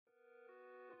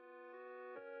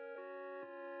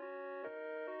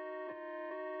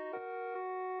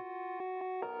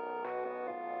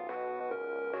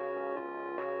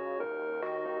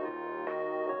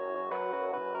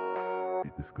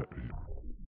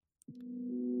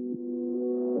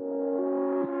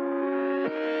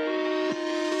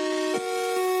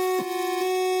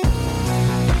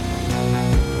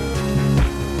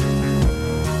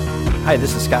Hi,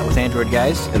 this is Scott with Android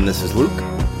Guys. And this is Luke.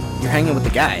 You're hanging with the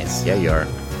guys. Yeah, you are.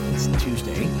 It's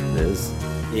Tuesday. It is.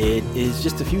 It is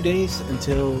just a few days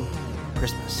until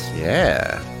Christmas.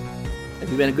 Yeah.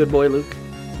 Have you been a good boy, Luke?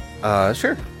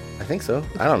 Sure. I think so.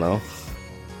 I don't know.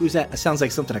 Who's that? It sounds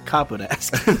like something a cop would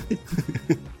ask.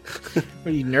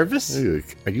 Are you nervous?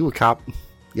 Are you a cop?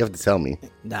 You have to tell me.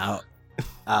 No.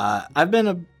 I've been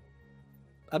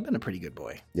a pretty good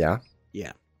boy. Yeah?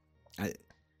 Yeah.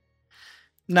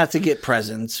 Not to get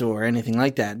presents or anything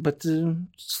like that, but to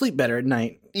sleep better at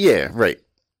night. Yeah, right.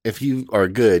 If you are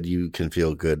good, you can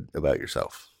feel good about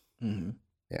yourself. Mm-hmm.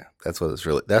 Yeah, that's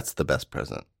the best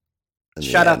present.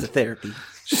 Shout out to therapy.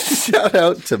 Shout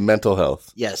out to mental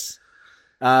health. Yes.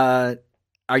 Are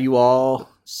you all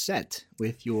set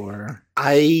with your...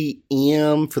 I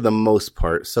am for the most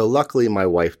part. So luckily my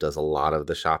wife does a lot of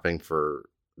the shopping for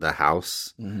the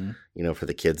house, for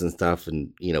the kids and stuff.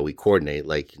 And, we coordinate,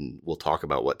 and we'll talk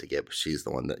about what to get, but she's the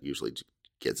one that usually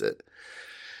gets it.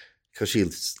 Because she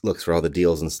looks for all the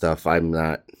deals and stuff. I'm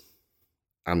not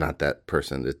that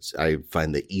person. I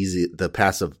find the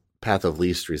path of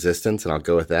least resistance, and I'll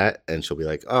go with that. And she'll be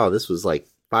like, "Oh, this was like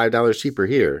 $5 cheaper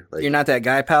here." You're not that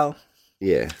guy, pal?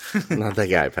 Yeah, I'm not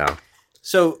that guy, pal.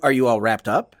 So are you all wrapped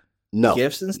up? No.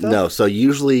 Gifts and stuff? No. So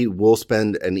usually we'll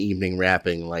spend an evening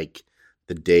wrapping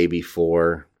the day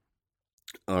before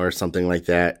or something like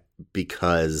that,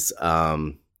 because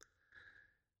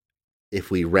if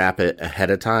we wrap it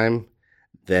ahead of time,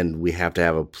 then we have to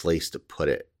have a place to put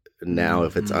it. Now,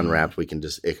 if it's unwrapped,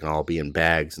 it can all be in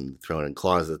bags and thrown in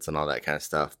closets and all that kind of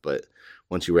stuff. But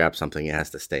once you wrap something, it has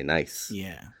to stay nice.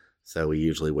 Yeah. So we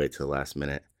usually wait till the last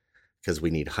minute because we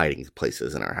need hiding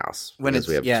places in our house. Because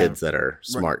we have kids that are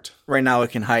smart. Right now,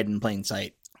 it can hide in plain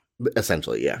sight.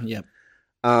 Essentially, yeah. Yep.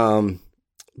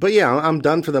 But yeah, I'm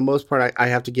done for the most part. I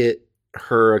have to get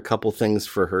her a couple things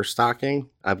for her stocking.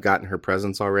 I've gotten her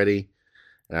presents already,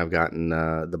 and I've gotten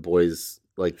the boys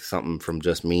something from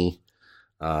just me.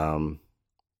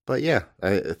 But yeah,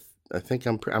 I think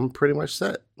I'm pretty much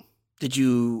set. Did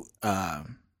you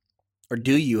or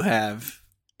do you have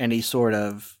any sort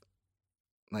of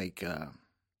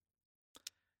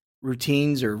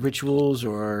routines or rituals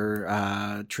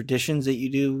or traditions that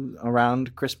you do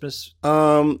around Christmas?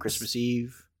 Christmas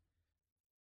Eve?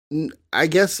 I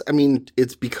guess,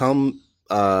 it's become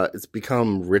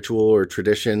ritual or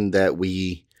tradition that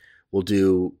we will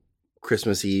do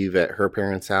Christmas Eve at her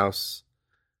parents' house,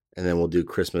 and then we'll do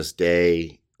Christmas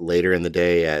Day later in the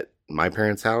day at my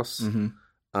parents' house.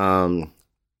 Mm-hmm.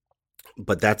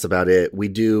 But that's about it. We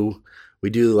do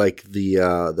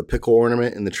the pickle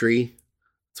ornament in the tree.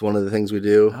 It's one of the things we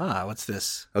do. What's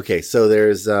this? Okay, so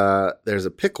there's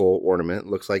a pickle ornament.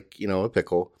 Looks like, a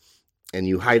pickle, and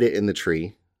you hide it in the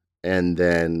tree, and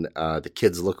then the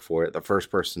kids look for it. The first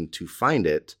person to find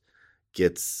it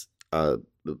gets a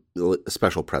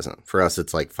special present. For us,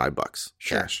 it's like $5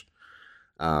 cash.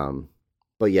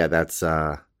 But yeah, that's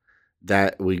I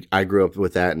grew up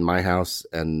with that in my house,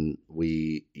 and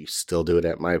we still do it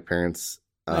at my parents'.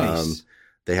 Nice.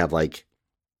 They have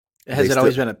Has it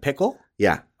always been a pickle?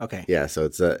 Yeah. Okay. Yeah. So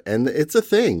it's a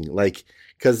thing,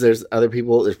 because there's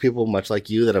people much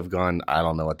like you that have gone, I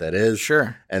don't know what that is.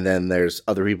 Sure. And then there's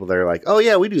other people that are like, oh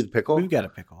yeah, we do the pickle. We've got a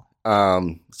pickle.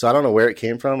 So I don't know where it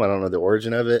came from. I don't know the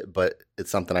origin of it, but it's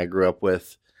something I grew up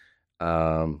with.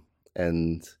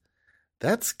 And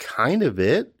that's kind of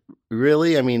it,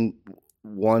 really.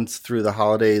 Once through the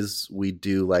holidays, we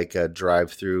do a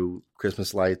drive-through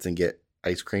Christmas lights and get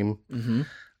ice cream.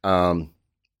 Mm-hmm.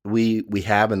 We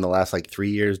have in the last 3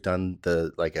 years done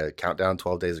a countdown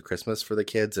 12 days of Christmas for the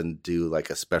kids and do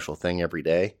a special thing every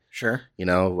day. Sure.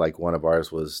 One of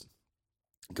ours was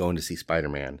going to see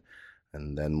Spider-Man,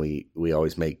 and then we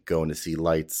always make going to see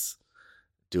lights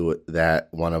do it, that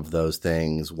one of those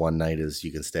things. One night is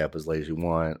you can stay up as late as you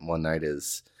want. One night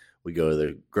is we go to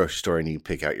the grocery store and you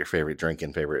pick out your favorite drink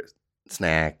and favorite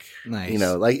snack. Nice.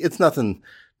 It's nothing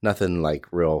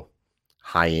real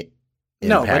high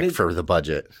impact for the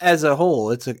budget. As a whole,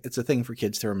 it's a thing for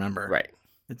kids to remember. Right.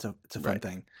 It's a fun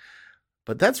thing.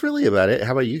 But that's really about it.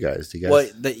 How about you guys? Do you guys?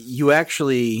 Well, you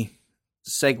actually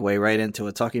segue right into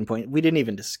a talking point we didn't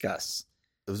even discuss.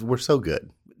 We're so good.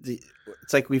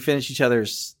 It's like we finish each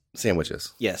other's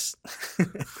sandwiches. Yes.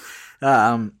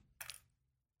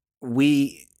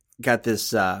 We got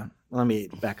this. Let me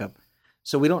back up.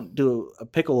 So we don't do a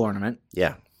pickle ornament.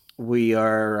 Yeah. We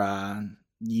are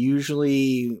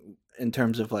usually, in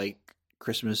terms of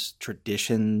Christmas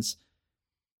traditions,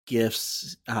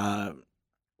 gifts,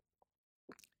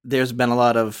 there's been a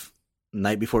lot of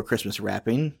night before Christmas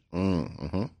wrapping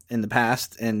in the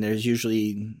past, and there's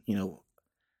usually,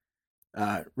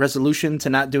 resolution to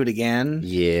not do it again.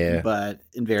 Yeah. But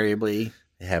invariably,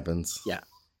 it happens. Yeah.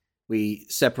 We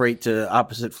separate to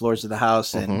opposite floors of the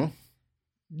house and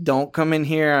don't come in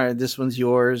here. This one's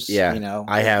yours. Yeah. You know,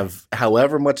 I have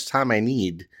however much time I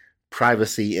need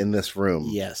privacy in this room.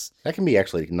 Yes. That can be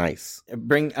actually nice.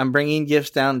 I'm bringing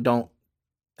gifts down.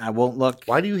 I won't look.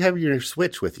 Why do you have your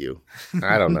Switch with you?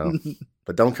 I don't know.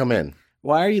 But don't come in.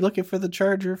 Why are you looking for the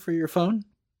charger for your phone?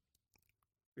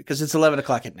 Because it's 11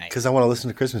 o'clock at night. Because I want to listen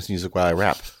to Christmas music while I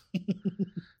rap.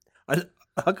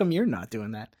 How come you're not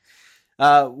doing that?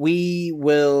 We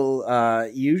will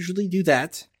usually do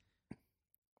that.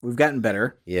 We've gotten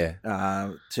better. Yeah.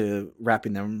 To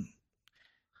wrapping them.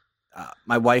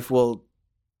 My wife will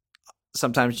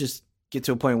sometimes just get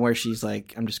to a point where she's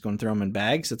like, I'm just going to throw them in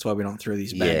bags. That's why we don't throw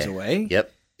these bags away.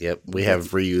 Yep. We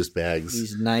have reused bags.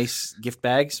 These nice gift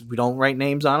bags. We don't write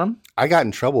names on them. I got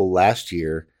in trouble last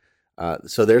year.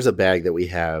 So there's a bag that we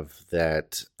have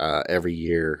that every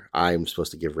year I'm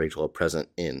supposed to give Rachel a present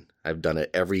in. I've done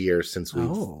it every year since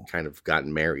we've kind of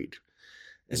gotten married.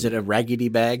 Is it a raggedy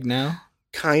bag now?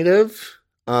 Kind of.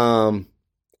 And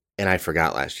I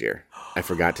forgot last year. I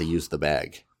forgot to use the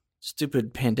bag.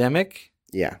 Stupid pandemic.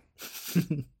 Yeah.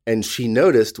 And she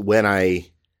noticed when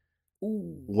I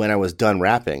was done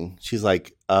wrapping, she's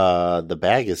like, the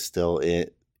bag is still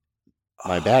in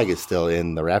my bag is still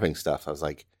in the wrapping stuff. I was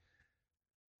like,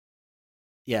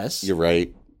 yes. You're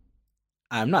right.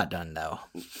 I'm not done though.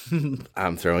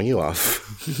 I'm throwing you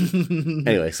off.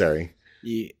 Anyway, sorry.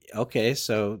 Okay,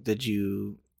 so did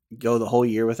you go the whole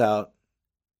year without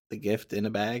the gift in a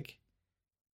bag?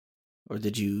 Or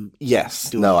did you?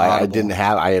 Yes. No, I didn't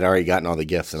have. I had already gotten all the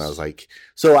gifts, and I was like,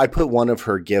 so I put one of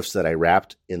her gifts that I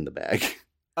wrapped in the bag.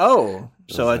 Oh,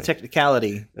 so a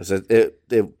technicality.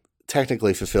 It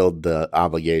technically fulfilled the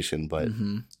obligation, but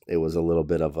it was a little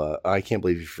bit of I can't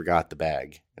believe you forgot the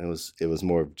bag. And it was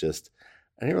more of just,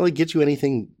 I didn't really get you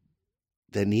anything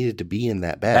that needed to be in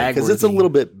that bag because it's a little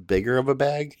bit bigger of a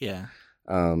bag. Yeah.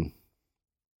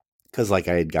 Because like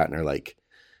I had gotten her like,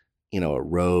 a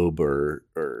robe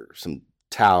or some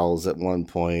towels at one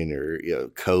point, or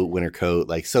winter coat.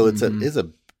 Like so, it's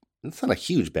not a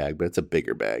huge bag, but it's a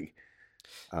bigger bag.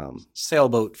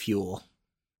 Sailboat fuel.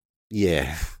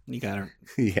 Yeah, you got her.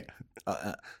 Yeah,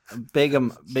 a big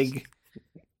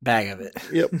bag of it.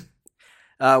 Yep.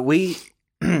 We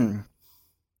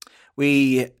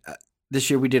this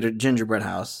year we did a gingerbread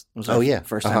house. It was our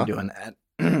first time doing that,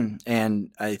 and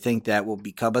I think that will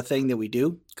become a thing that we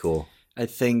do. Cool. I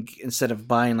think instead of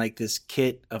buying like this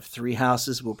kit of 3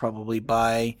 houses, we'll probably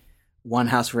buy 1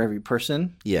 house for every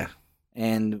person. Yeah.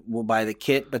 And we'll buy the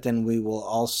kit, but then we will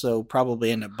also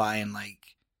probably end up buying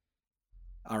like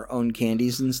our own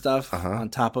candies and stuff on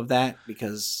top of that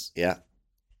because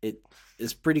it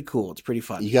is pretty cool. It's pretty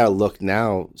fun. You got to look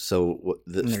now. So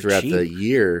throughout the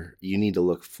year, you need to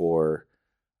look for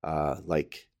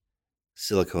like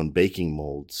silicone baking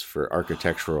molds for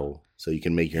architectural, so you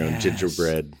can make your own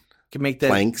gingerbread. Can make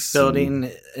that building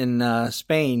in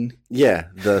Spain. Yeah,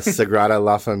 the Sagrada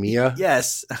La Familia.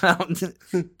 Yes,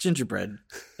 gingerbread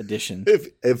edition.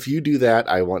 If you do that,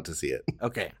 I want to see it.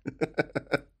 Okay.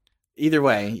 Either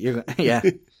way,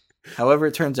 however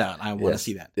it turns out, I want to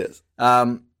see that. Yes.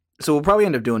 So we'll probably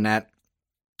end up doing that.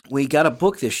 We got a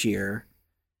book this year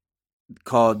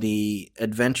called the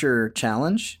Adventure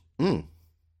Challenge.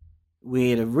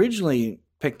 We had originally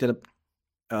picked it up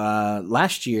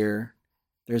last year.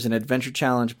 There's an adventure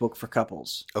challenge book for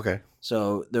couples. Okay.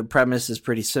 So the premise is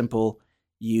pretty simple.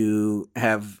 You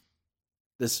have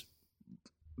this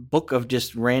book of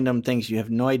just random things. You have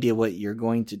no idea what you're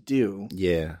going to do.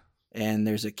 Yeah. And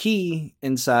there's a key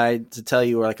inside to tell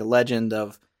you, or like a legend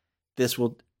of this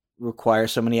will require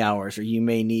so many hours, or you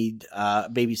may need a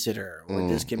babysitter, or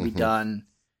this can be done,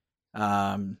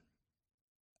 under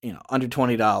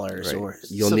 $20, right. Or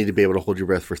you'll need to be able to hold your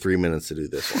breath for 3 minutes to do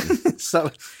this one.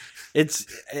 So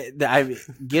I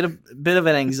get a bit of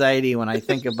an anxiety when I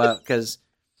think about, because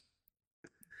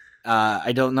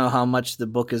I don't know how much the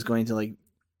book is going to like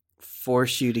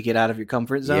force you to get out of your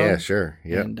comfort zone. Yeah, sure.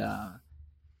 Yeah. And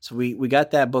so we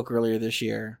got that book earlier this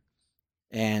year,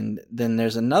 and then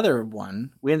there's another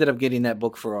one. We ended up getting that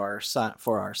book for our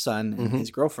son and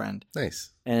his girlfriend.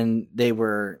 Nice. And they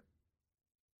were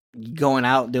going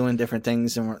out doing different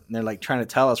things, and they're like trying to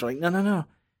tell us. We're like, no.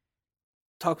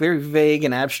 Talk very vague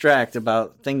and abstract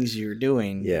about things you're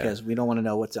doing because we don't want to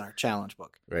know what's in our challenge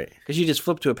book. Right. Because you just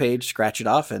flip to a page, scratch it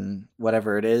off, and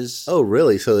whatever it is. Oh,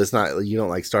 really? So it's not, you don't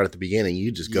like start at the beginning.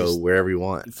 You just go wherever you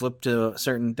want. You flip to a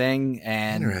certain thing,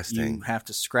 and you have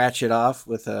to scratch it off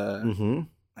with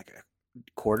like a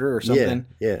quarter or something.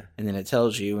 Yeah. And then it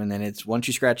tells you, and then it's once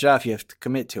you scratch it off, you have to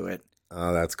commit to it.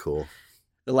 Oh, that's cool.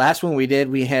 The last one we did,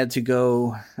 we had to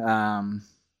go.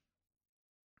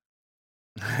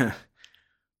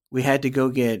 We had to go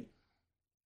get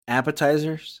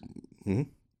appetizers,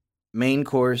 main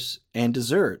course, and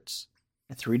desserts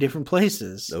at 3 different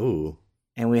places. Oh.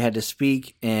 And we had to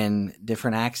speak in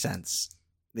different accents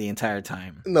the entire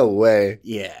time. No way.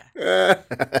 Yeah.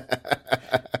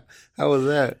 How was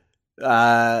that?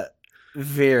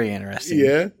 Very interesting.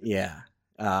 Yeah? Yeah.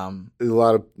 A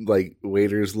lot of like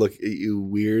waiters look at you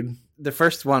weird. The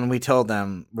first one we told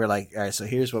them, we're like, all right, so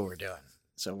here's what we're doing.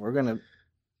 So we're gonna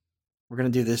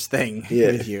do this thing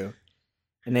with you.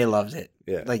 And they loved it.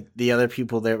 Yeah. Like the other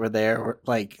people that were there were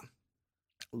like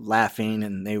laughing,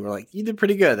 and they were like, you did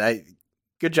pretty good.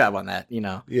 Good job on that, you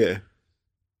know. Yeah.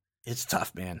 It's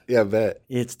tough, man. Yeah, I bet.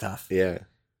 It's tough. Yeah.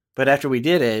 But after we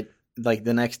did it, like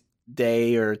the next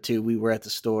day or two, we were at the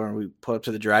store and we pulled up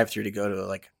to the drive-thru to go to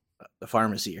like the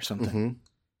pharmacy or something. Mm-hmm.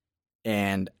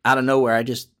 And out of nowhere, I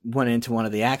just went into one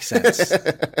of the accents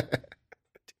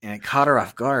and it caught her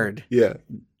off guard. Yeah.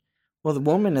 Well, the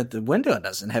woman at the window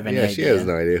doesn't have any idea. Yeah, she has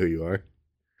no idea who you are.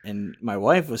 And my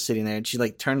wife was sitting there and she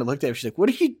like turned and looked at me. She's like, what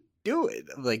are you doing?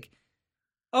 I'm like,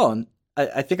 oh,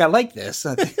 I think I like this.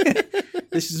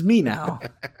 This is me now.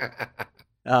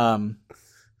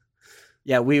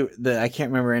 Yeah, I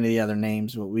can't remember any of the other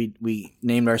names, but we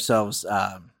named ourselves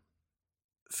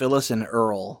Phyllis and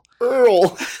Earl.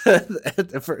 Earl at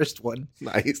the first one.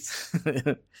 Nice.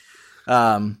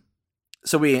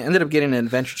 So we ended up getting an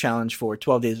adventure challenge for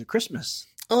 12 Days of Christmas.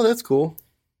 Oh, that's cool.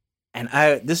 And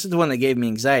this is the one that gave me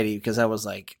anxiety because I was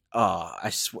like, oh,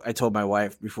 I told my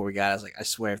wife before we got it, I was like, I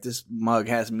swear if this mug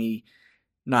has me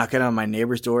knocking on my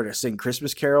neighbor's door to sing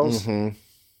Christmas carols,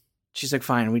 she's like,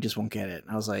 fine, we just won't get it.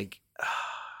 And I was like, oh,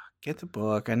 get the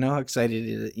book. I know how excited it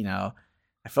is, you know.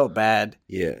 I felt bad.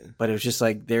 Yeah. But it was just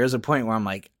like, there's a point where I'm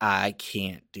like, I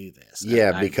can't do this.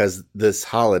 Yeah, because this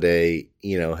holiday,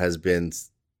 you know, has been,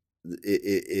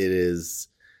 it is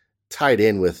tied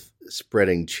in with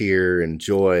spreading cheer and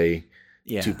joy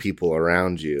to people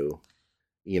around you,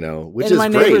 you know, which is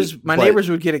great. My neighbors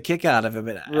would get a kick out of it,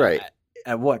 but right.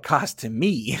 At what cost to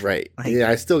me? Right. Like, yeah,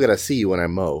 I still got to see you when I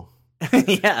mow.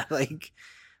 Yeah, like,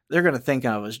 they're going to think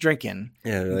I was drinking.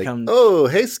 Yeah, like, oh,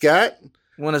 hey, Scott.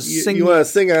 Want to sing? You want to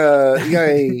sing you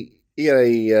got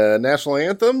a national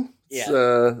anthem?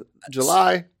 Yeah. It's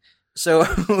July. So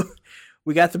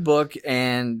we got the book,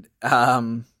 and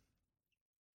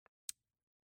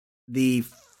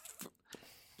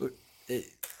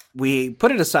we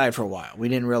put it aside for a while. We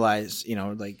didn't realize, you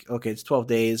know, like, okay, it's 12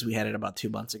 days. We had it about 2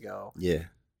 months ago. Yeah.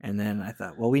 And then I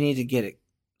thought, well, we need to get it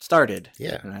started.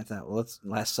 Yeah. And I thought, well,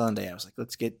 last Sunday, I was like,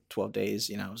 let's get 12 days.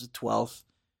 You know, it was the 12th.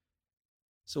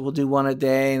 So we'll do one a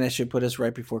day, and that should put us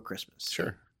right before Christmas.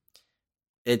 Sure.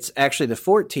 It's actually the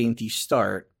 14th you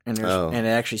start, and it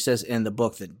actually says in the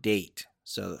book the date.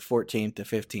 So the 14th to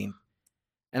 15th.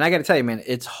 And I got to tell you, man,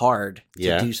 it's hard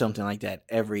to do something like that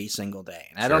every single day.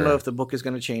 And I don't know if the book is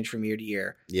going to change from year to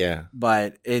year. Yeah.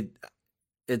 But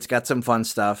it's got some fun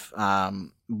stuff.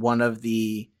 One of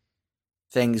the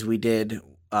things we did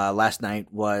last night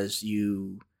was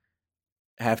you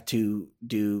have to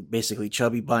do basically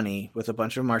Chubby Bunny with a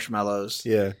bunch of marshmallows.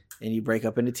 Yeah. And you break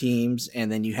up into teams,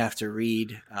 and then you have to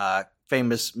read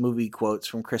famous movie quotes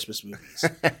from Christmas movies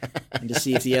and to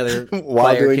see if the other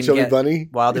while doing Chubby Bunny.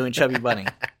 While doing Chubby Bunny.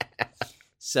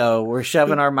 So we're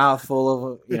shoving our mouth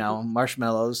full of, you know,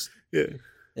 marshmallows. Yeah.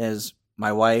 As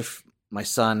my wife, my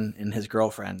son, and his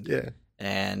girlfriend. Yeah.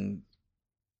 And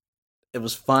it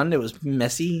was fun. It was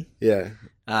messy. Yeah.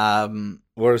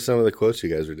 What are some of the quotes you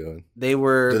guys were doing?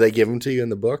 Do they give them to you in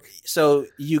the book? So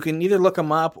you can either look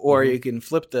them up or you can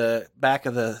flip the back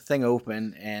of the thing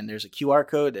open, and there's a QR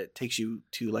code that takes you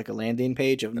to like a landing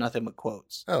page of nothing but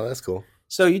quotes. Oh, that's cool.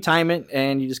 So you time it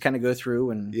and you just kind of go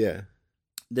through and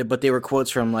but they were quotes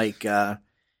from like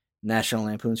National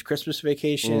Lampoon's Christmas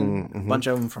Vacation, a bunch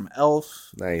of them from Elf,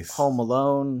 nice, Home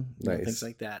Alone, nice, things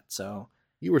like that. So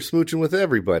you were smooching with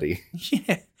everybody.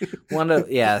 Yeah.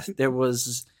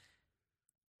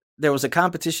 There was a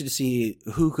competition to see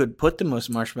who could put the most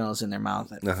marshmallows in their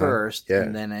mouth at first. Yeah.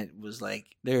 And then it was like,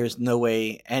 there's no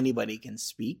way anybody can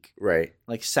speak. Right.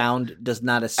 Like sound does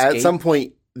not escape. At some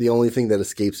point, the only thing that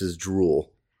escapes is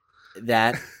drool.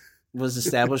 That was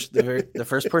established the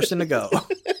first person to go.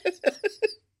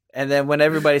 And then when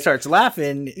everybody starts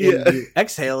laughing, you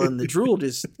exhale and the drool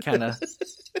just kind of...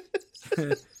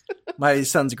 My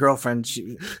son's girlfriend,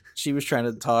 she was trying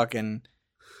to talk, and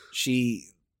I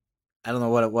don't know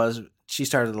what it was. She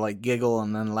started to like giggle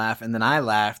and then laugh, and then I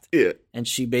laughed. Yeah. And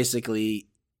she basically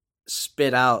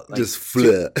spit out like just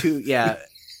flip. Two, yeah.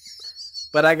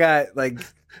 But I got like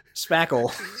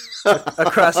spackle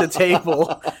across the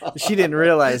table. She didn't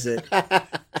realize it.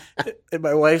 And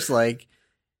my wife's like,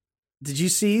 did you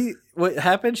see what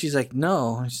happened? She's like,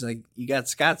 no. She's like, you got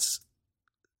Scott's,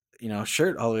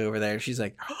 shirt all the way over there. She's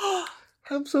like, oh,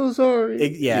 I'm so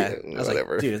sorry. Yeah. I was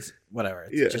whatever. Like, dude, it's whatever.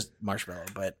 It's just marshmallow.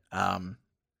 But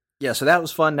so that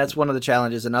was fun. That's one of the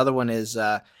challenges. Another one is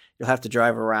you'll have to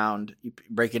drive around, you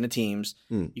break into teams,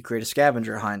 you create a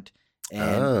scavenger hunt,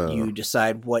 and you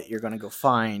decide what you're going to go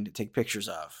find to take pictures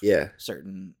of. Yeah.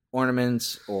 Certain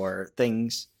ornaments or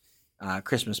things,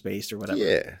 Christmas-based or whatever.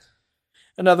 Yeah.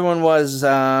 Another one was,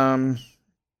 the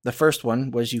first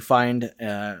one was you find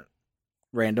a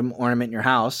random ornament in your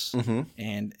house,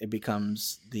 and it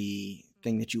becomes the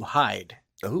thing that you hide.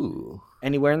 Ooh.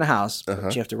 Anywhere in the house,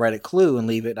 but you have to write a clue and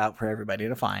leave it out for everybody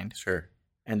to find. Sure.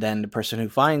 And then the person who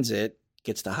finds it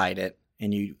gets to hide it,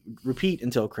 and you repeat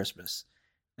until Christmas.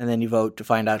 And then you vote to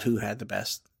find out who had the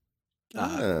best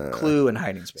clue and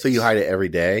hiding space. So you hide it every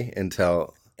day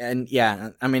until... And yeah,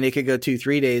 I mean, it could go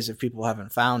 2-3 days if people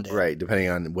haven't found it. Right, depending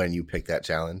on when you pick that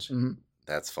challenge. Mm-hmm.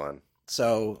 That's fun.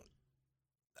 So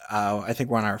I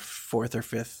think we're on our 4th or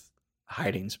 5th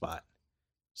hiding spot.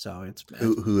 So it's...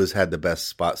 Who has had the best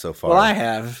spot so far? Well, I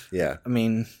have. Yeah. I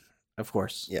mean, of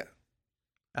course. Yeah.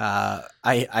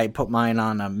 I put mine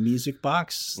on a music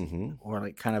box or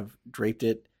like kind of draped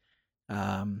it.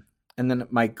 And then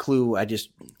my clue, I just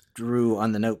drew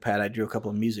on the notepad. I drew a couple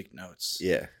of music notes.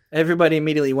 Yeah. Everybody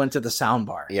immediately went to the sound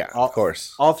bar. Yeah, of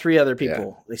course. All 3 other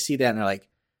people, they see that and they're like,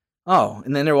 oh.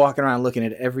 And then they're walking around looking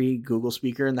at every Google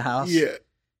speaker in the house. Yeah.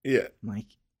 Yeah. I'm like,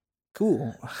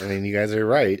 cool. I mean, you guys are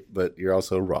right, but you're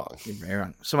also wrong. You're very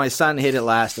wrong. So my son hit it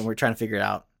last and we're trying to figure it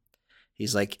out.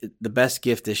 He's like, the best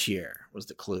gift this year was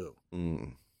the clue.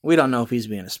 Mm. We don't know if he's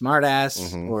being a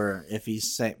smartass or if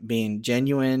he's being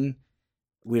genuine.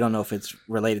 We don't know if it's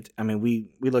related. I mean, we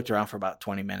looked around for about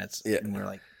 20 minutes and we were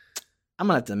like, I'm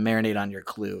going to have to marinate on your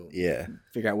clue. Yeah.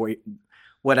 Figure out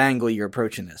what angle you're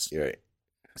approaching this. You're right.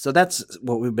 So that's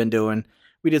what we've been doing.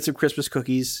 We did some Christmas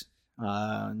cookies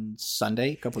on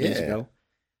Sunday, a couple days ago.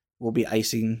 We'll be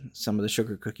icing some of the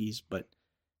sugar cookies. But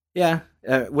yeah,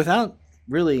 without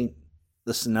really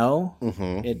the snow,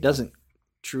 it doesn't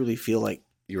truly feel like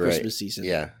Christmas season.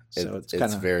 Yeah. So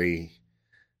it's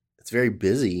very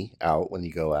busy out when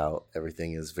you go out.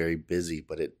 Everything is very busy,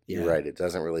 but you're right. It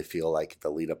doesn't really feel like the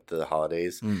lead up to the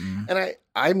holidays. Mm-hmm. And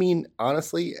I mean,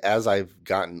 honestly, as I've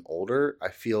gotten older, I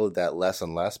feel that less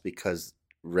and less because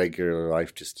regular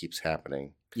life just keeps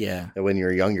happening. Yeah. And when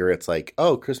you're younger, it's like,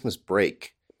 oh, Christmas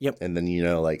break. Yep. And then,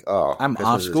 like, oh, I'm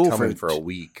Christmas off school is coming for a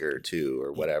week or 2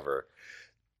 or whatever.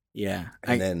 Yeah.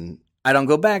 And then I don't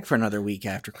go back for another week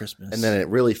after Christmas. And then it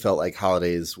really felt like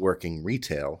holidays working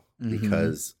retail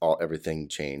because everything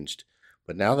changed.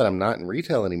 But now that I'm not in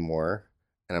retail anymore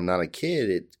and I'm not a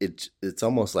kid, it's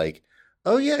almost like,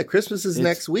 oh yeah, Christmas is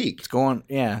next week. It's going,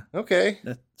 yeah. Okay.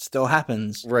 That still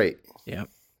happens. Right. Yeah.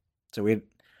 So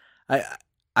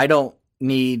I don't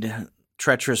need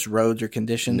treacherous roads or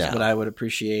conditions, but I would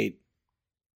appreciate,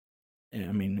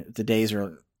 I mean, if the days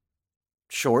are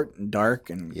short and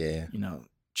dark and,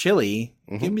 chilly,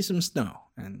 give me some snow.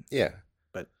 And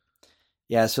but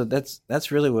yeah, so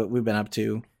that's really what we've been up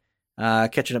to.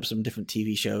 Catching up some different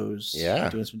TV shows,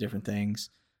 doing some different things.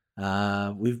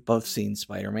 We've both seen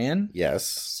Spider-Man. Yes.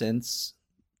 Since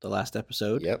the last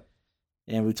episode. Yep.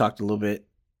 And we talked a little bit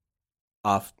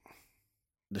off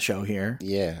the show here.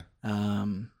 Yeah.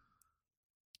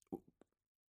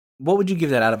 What would you give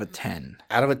that out of a 10?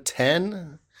 Out of a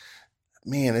 10?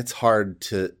 Man, it's hard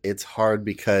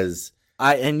because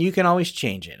and you can always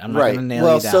change it. I'm not going to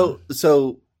nail you down.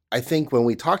 So I think when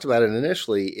we talked about it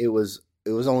initially, it was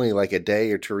only like a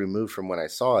day or 2 removed from when I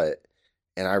saw it,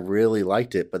 and I really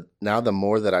liked it. But now the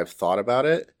more that I've thought about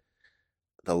it,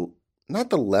 not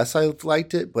the less I've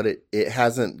liked it, but it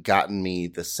hasn't gotten me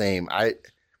the same. I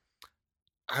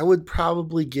would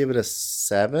probably give it a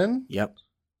 7. Yep.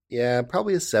 Yeah,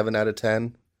 probably a 7 out of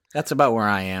 10. That's about where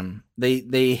I am.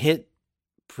 They hit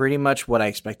pretty much what I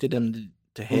expected them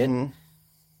to hit.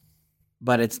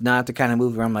 But it's not the kind of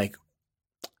movie where I'm like,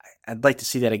 I'd like to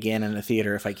see that again in a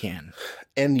theater if I can.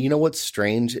 And you know what's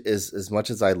strange is, as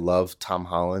much as I love Tom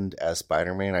Holland as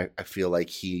Spider-Man, I feel like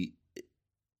he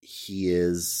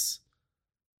is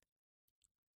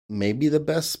maybe the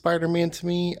best Spider-Man to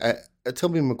me.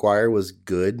 Tobey Maguire was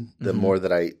good the more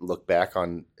that I look back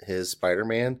on his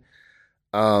Spider-Man.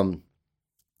 I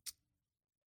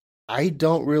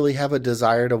don't really have a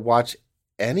desire to watch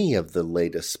any of the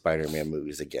latest Spider-Man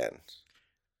movies again.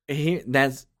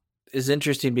 That is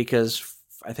interesting because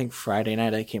I think Friday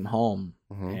night I came home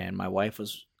and my wife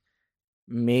was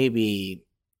maybe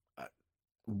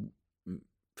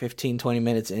 15, 20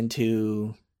 minutes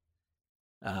into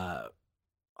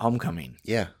Homecoming.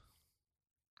 Yeah.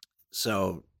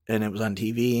 So, and it was on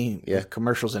TV with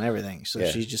commercials and everything. So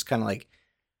she's just kind of like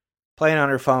playing on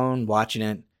her phone, watching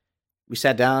it. We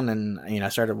sat down and, I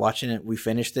started watching it. We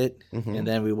finished it. Mm-hmm. And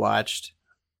then we watched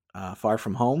Far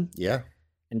From Home. Yeah.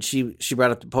 And she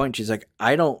brought up the point. She's like,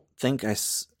 I don't think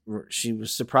she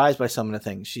was surprised by some of the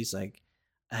things. She's like,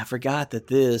 I forgot that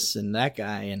this and that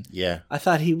guy. And I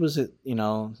thought he was, a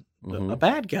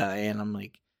bad guy. And I'm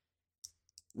like,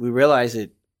 we realized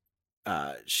that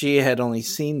she had only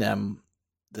seen them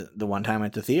the one time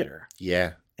at the theater.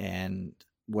 Yeah. And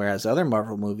whereas other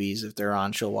Marvel movies, if they're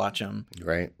on, she'll watch them.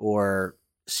 Right. Or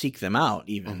seek them out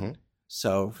even. Mm-hmm.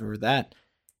 So for that,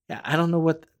 I don't know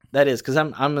what that is. Cause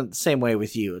I'm the same way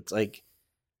with you. It's like,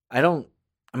 I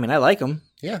like them.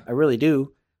 Yeah. I really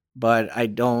do. But I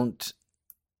don't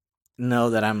know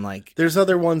that I'm like. There's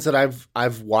other ones that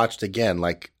I've watched again.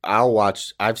 Like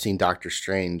I've seen Doctor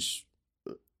Strange,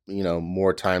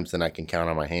 more times than I can count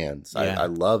on my hands. Yeah. I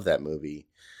love that movie.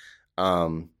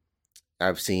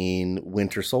 I've seen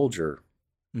Winter Soldier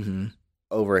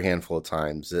over a handful of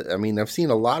times. I mean, I've seen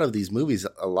a lot of these movies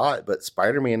a lot, but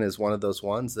Spider-Man is one of those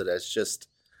ones that it's just,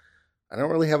 I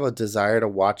don't really have a desire to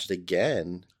watch it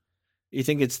again. You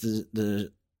think it's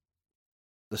the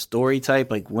story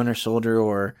type, like Winter Soldier,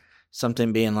 or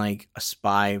something being like a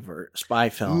spy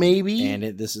film? Maybe.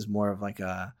 And this is more of like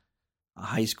a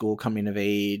high school coming of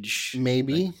age.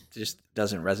 Maybe. Like, just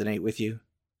doesn't resonate with you?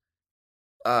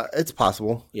 It's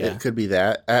possible. Yeah. It could be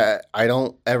that. I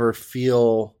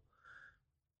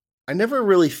never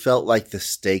really felt like the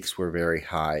stakes were very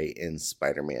high in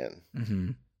Spider-Man. Mm-hmm.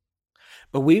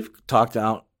 But we've talked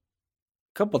out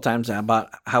a couple of times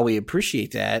about how we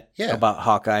appreciate that about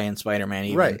Hawkeye and Spider-Man,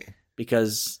 even, right?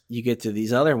 Because you get to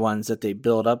these other ones that they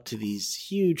build up to these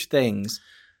huge things,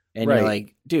 and you're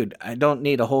like, dude, I don't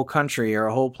need a whole country or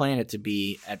a whole planet to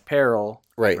be at peril,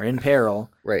 right, or in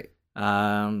peril, right?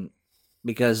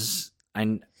 Because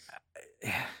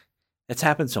it's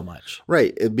happened so much,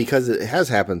 right? Because it has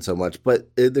happened so much. But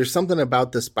there's something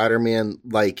about the Spider-Man,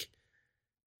 like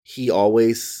he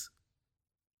always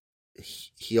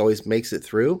makes it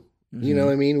through. Mm-hmm. You know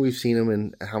what I mean? We've seen him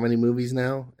in how many movies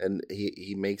now, and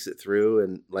he makes it through,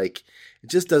 and like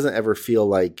it just doesn't ever feel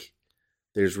like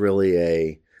there's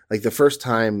really like the first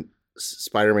time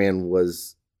Spider-Man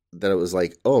was that it was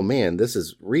like, oh man, this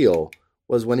is real,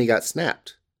 was when he got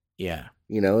snapped. Yeah.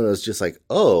 And it was just like,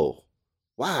 oh,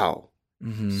 wow,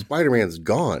 Spider-Man's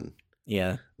gone.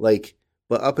 Yeah. Like,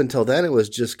 but up until then, it was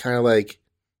just kind of like,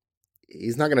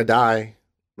 he's not going to die.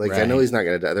 Like, I know he's not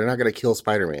going to die. They're not going to kill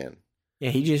Spider-Man.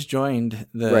 Yeah, he just joined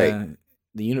the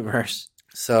universe.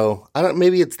 So,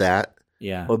 maybe it's that.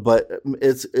 Yeah. But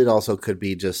it also could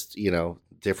be just,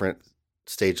 different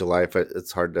stage of life.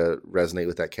 It's hard to resonate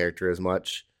with that character as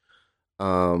much.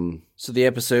 So this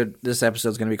episode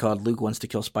is going to be called Luke Wants to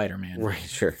Kill Spider-Man. Right,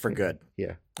 sure. For good.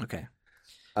 Yeah. Okay.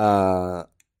 But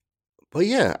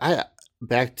yeah,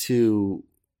 back to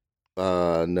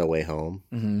No Way Home.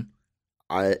 Mm-hmm.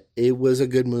 It was a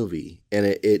good movie, and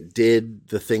it did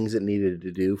the things it needed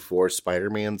to do for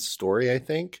Spider-Man's story, I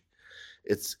think.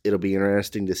 It'll be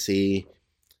interesting to see,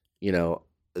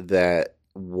 that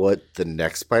what the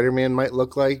next Spider-Man might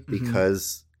look like,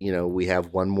 because, we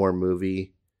have one more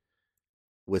movie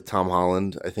with Tom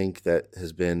Holland, I think, that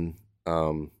has been,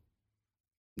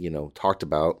 talked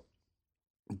about.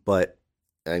 But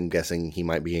I'm guessing he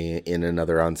might be in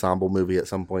another ensemble movie at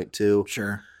some point too.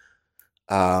 Sure.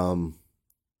 It'll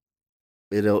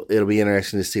be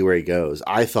interesting to see where he goes.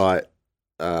 I thought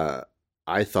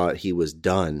he was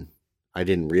done. I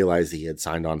didn't realize he had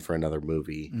signed on for another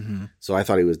movie. Mm-hmm. So I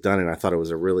thought he was done, and I thought it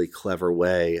was a really clever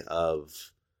way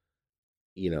of,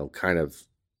 kind of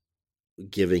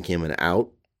giving him an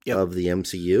out of the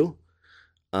MCU.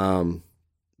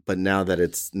 But now that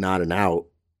it's not an out,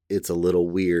 it's a little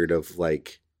weird of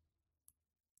like,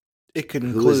 it could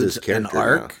include an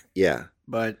arc. Now? Yeah.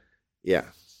 But yeah,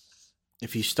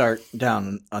 if you start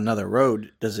down another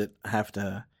road, does it have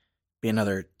to be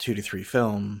another 2 to 3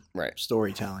 film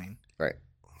storytelling? Right.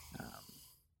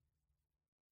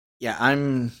 Yeah,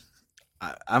 I'm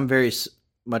very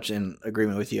much in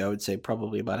agreement with you. I would say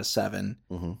probably about a 7.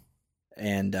 Mm-hmm.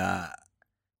 And I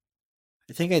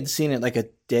think I'd seen it like a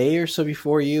day or so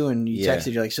before you, and you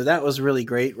texted, you're like, so that was really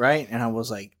great, right? And I was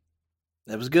like,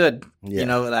 that was good. Yeah.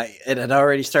 And it had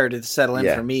already started to settle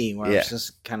in for me, where I was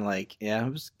just kind of like, it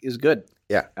was good.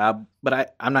 Yeah.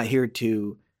 But I'm not here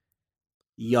to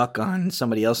yuck on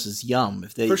somebody else's yum.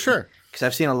 For sure. Because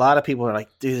I've seen a lot of people are like,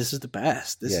 dude, this is the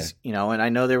best. This is, and I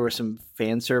know there were some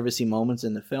fan servicey moments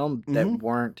in the film that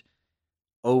weren't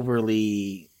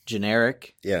overly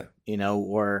generic. Yeah.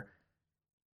 Or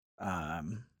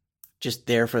just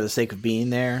there for the sake of being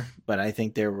there. But I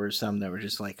think there were some that were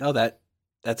just like, oh,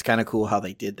 that's kind of cool how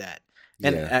they did that.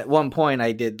 And at one point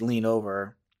I did lean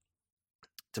over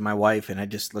to my wife and I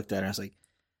just looked at her and I was like,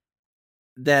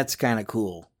 that's kind of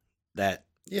cool. That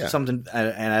something,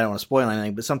 and I don't want to spoil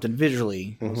anything, but something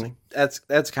visually, I was like,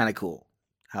 that's kind of cool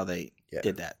how they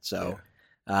did that. So,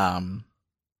 so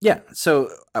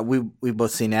we've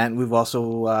both seen that, and we've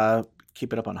also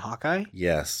keep it up on Hawkeye.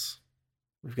 Yes.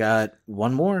 We've got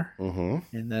one more,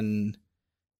 and then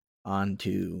on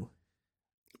to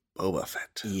Boba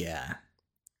Fett. Yeah.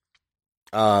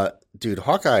 Dude,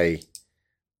 Hawkeye,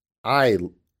 I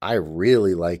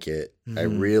really like it. I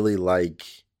really like.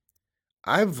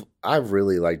 I've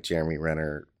really liked Jeremy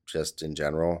Renner just in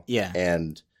general. Yeah.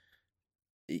 And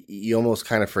you almost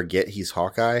kind of forget he's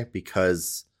Hawkeye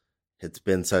because it's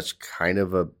been such kind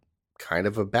of a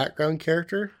background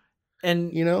character.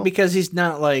 And because he's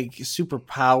not like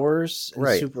superpowers, and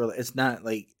right? It's not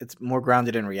like, it's more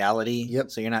grounded in reality.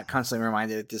 Yep. So you're not constantly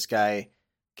reminded that this guy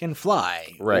can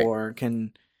fly, right? Or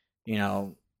can,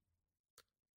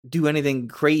 do anything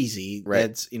crazy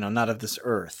that's not of this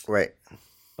earth, right?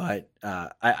 But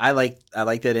I like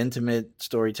that intimate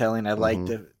storytelling. I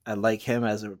like him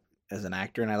as an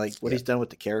actor, and I like what he's done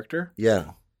with the character.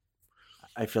 Yeah,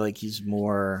 I feel like he's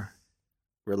more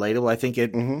relatable. I think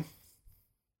it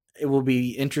will be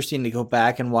interesting to go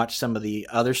back and watch some of the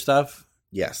other stuff.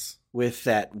 Yes, with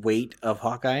that weight of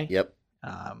Hawkeye. Yep.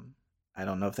 I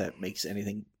don't know if that makes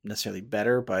anything necessarily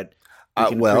better, but we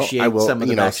can appreciate some of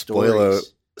the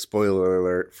backstories. Spoiler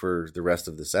alert for the rest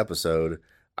of this episode.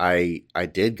 I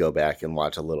did go back and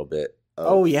watch a little bit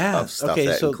of stuff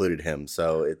that included him.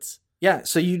 So it's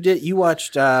so you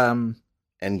watched Endgame.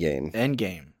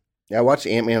 Yeah, I watched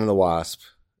Ant-Man and the Wasp,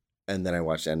 and then I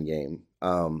watched Endgame.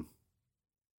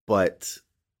 But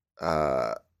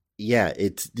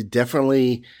it's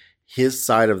definitely his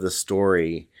side of the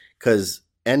story, because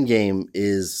Endgame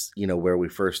is where we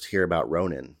first hear about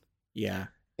Ronin. Yeah,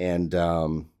 and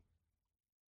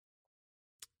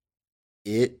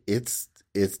it's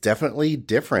definitely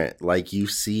different. Like, you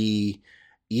see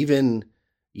even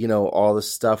all the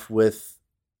stuff with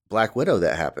Black Widow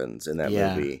that happens in that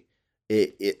movie.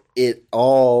 It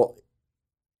all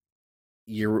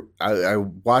I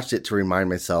watched it to remind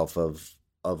myself of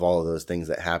all of those things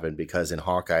that happened, because in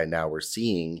Hawkeye now we're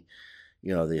seeing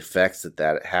the effects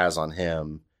that has on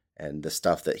him, and the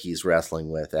stuff that he's wrestling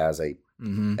with as a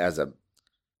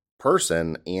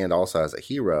person and also as a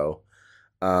hero.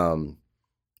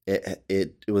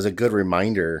 It was a good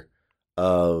reminder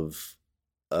of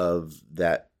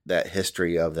that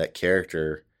history of that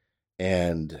character.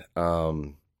 And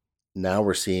now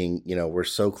we're seeing, we're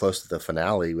so close to the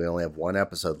finale. We only have one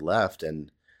episode left,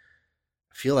 and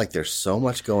I feel like there's so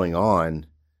much going on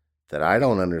that I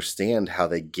don't understand how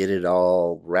they get it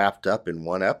all wrapped up in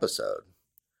one episode.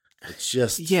 It's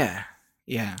just yeah.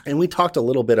 And we talked a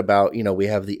little bit about, we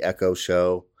have the Echo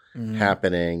show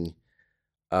happening.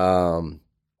 But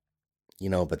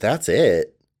that's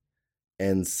it.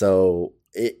 And so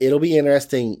it'll be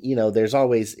interesting. There's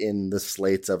always, in the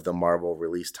slates of the Marvel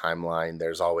release timeline,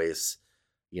 there's always,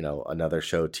 another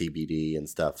show TBD and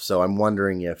stuff. So I'm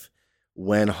wondering if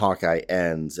when Hawkeye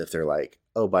ends, if they're like,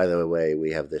 oh, by the way,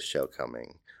 we have this show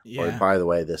coming. Or by the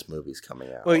way, this movie's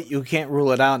coming out. Well, you can't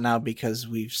rule it out now because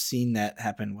we've seen that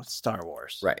happen with Star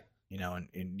Wars. Right.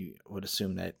 And you would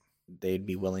assume that they'd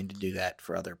be willing to do that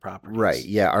for other properties. Right.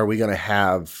 Yeah. Are we going to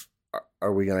have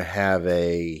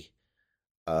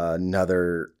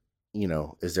another,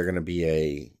 is there going to be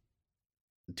a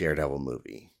Daredevil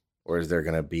movie, or is there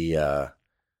going to be a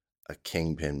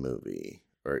Kingpin movie,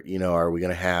 or, are we going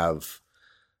to have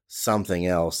something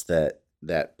else that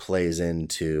plays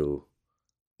into,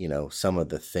 some of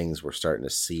the things we're starting to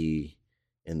see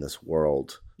in this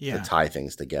world to tie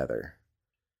things together?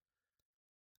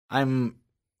 I'm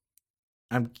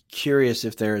curious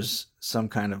if there's some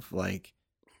kind of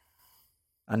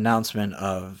announcement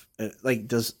of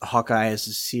does Hawkeye as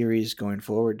a series going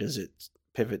forward, does it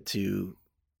pivot to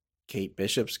Kate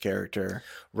Bishop's character,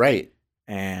 right,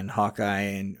 and Hawkeye?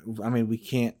 And I mean, we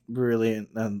can't really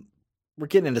we're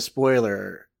getting into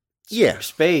spoiler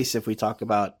space if we talk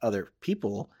about other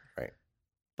people, right?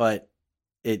 But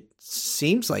it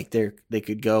seems like they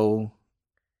could go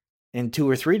in 2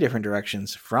 or 3 different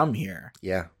directions from here.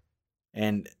 Yeah.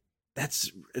 And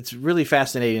it's really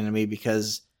fascinating to me,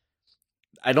 because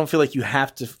I don't feel like you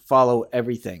have to follow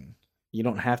everything. You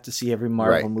don't have to see every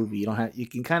Marvel movie. You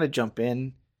can kind of jump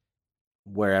in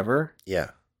wherever.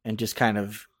 Yeah. And just kind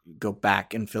of go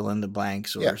back and fill in the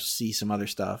blanks or see some other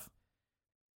stuff.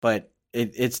 But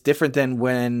it's different than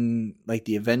when like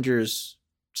the Avengers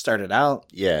started out.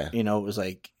 Yeah. You know, it was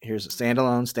like, here's a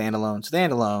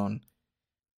standalone.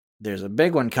 There's a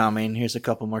big one coming. Here's a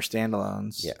couple more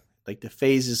standalones. Yeah. Like the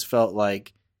phases felt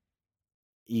like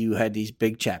you had these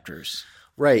big chapters.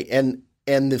 Right. And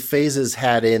the phases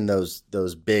had in those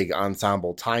big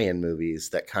ensemble tie-in movies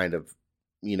that kind of,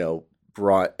 you know,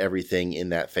 brought everything in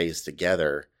that phase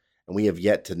together. And we have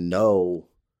yet to know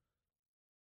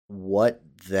what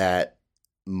that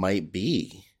might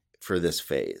be for this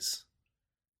phase.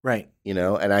 Right. You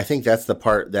know, and I think that's the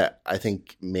part that I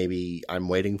think maybe I'm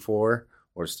waiting for,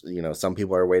 or, you know, some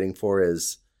people are waiting for,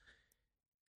 is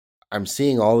I'm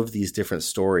seeing all of these different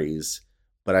stories,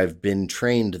 but I've been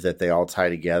trained that they all tie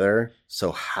together.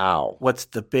 So how? What's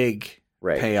the big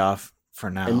payoff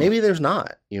for now? And maybe there's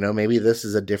not. You know, maybe this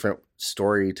is a different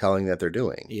storytelling that they're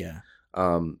doing. Yeah.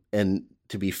 And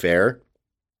to be fair,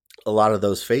 a lot of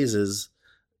those phases,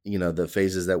 you know, the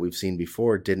phases that we've seen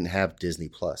before didn't have Disney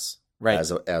Plus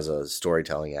as a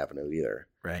storytelling avenue either.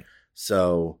 Right.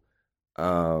 So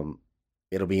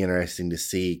it'll be interesting to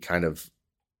see kind of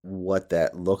what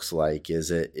that looks like.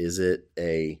 Is it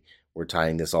we're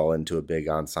tying this all into a big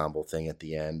ensemble thing at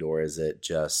the end, or is it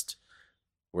just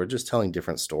we're just telling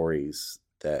different stories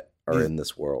that are in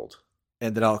this world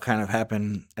and that all kind of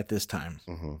happen at this time?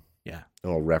 Mm-hmm. Yeah,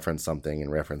 and we'll reference something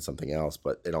and reference something else,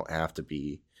 but they don't have to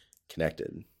be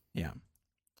connected. Yeah.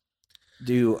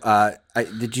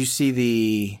 Did you see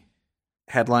the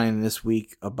headline this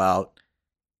week about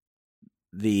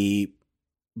the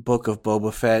Book of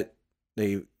Boba Fett?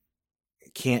 They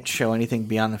can't show anything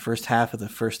beyond the first half of the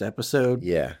first episode.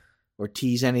 Yeah. Or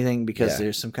tease anything because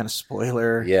there's some kind of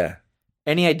spoiler. Yeah.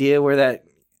 Any idea where that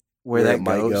goes? Might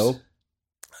go?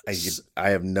 I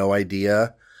have no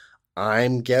idea.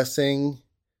 I'm guessing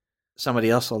somebody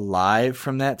else alive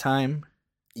from that time.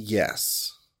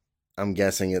 Yes. I'm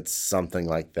guessing it's something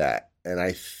like that. And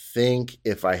I think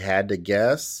if I had to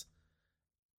guess,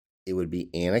 it would be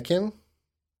Anakin.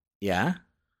 Yeah.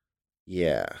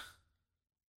 Yeah.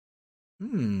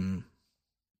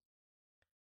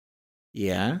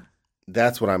 Yeah.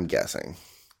 That's what I'm guessing.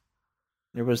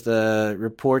 There was the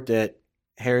report that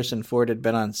Harrison Ford had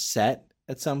been on set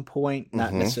at some point,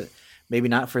 not necessarily, maybe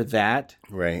not for that,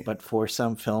 right? But for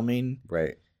some filming,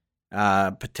 right?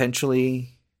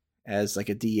 Potentially as like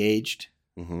a de-aged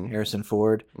Harrison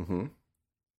Ford. Mm-hmm.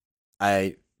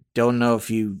 I don't know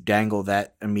if you dangle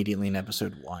that immediately in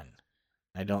episode 1.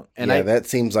 I don't. And that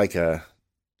seems like I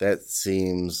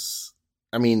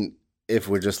mean, if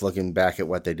we're just looking back at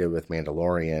what they did with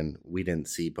Mandalorian, we didn't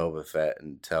see Boba Fett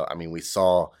until, I mean, we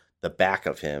saw the back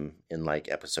of him in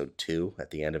like episode 2,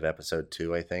 at the end of episode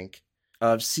 2, I think.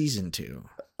 Of season 2.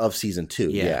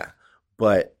 Yeah.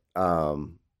 But,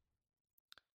 man,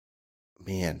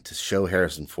 to show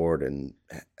Harrison Ford in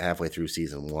halfway through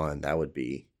season 1, that would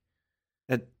be.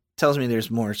 It tells me there's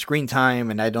more screen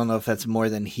time, and I don't know if that's more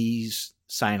than he's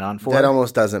signed on for. That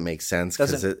almost doesn't make sense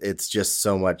because it's just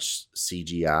so much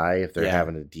CGI. If they're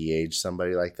having to de-age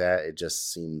somebody like that, it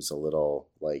just seems a little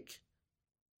like,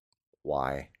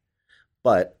 why?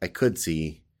 But I could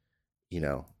see, you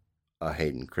know, a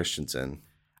Hayden Christensen.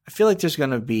 I feel like there's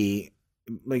going to be,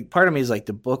 like, part of me is like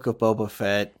the Book of Boba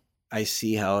Fett. I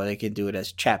see how they can do it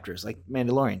as chapters, like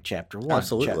Mandalorian chapter 1.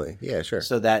 Absolutely. Yeah, sure.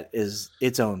 So that is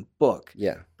its own book.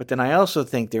 Yeah. But then I also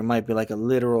think there might be like a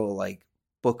literal like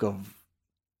book of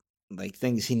like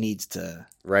things he needs to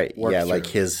work through. Like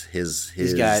his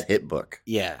hit book.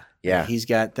 Yeah. Yeah. He's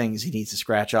got things he needs to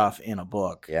scratch off in a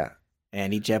book. Yeah.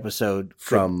 And each episode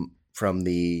from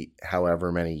the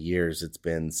however many years it's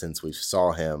been since we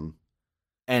saw him.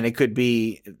 And it could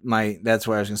be that's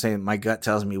what I was going to say. My gut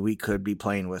tells me we could be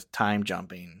playing with time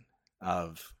jumping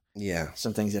of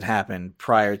some things that happened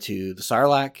prior to the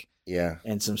Sarlacc. Yeah.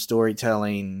 And some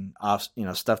storytelling off,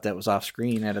 stuff that was off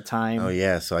screen at a time. Oh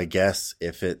yeah. So I guess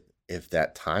if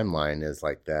that timeline is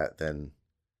like that, then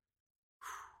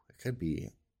it could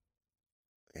be,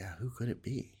 who could it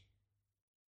be?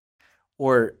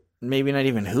 Or maybe not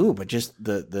even who, but just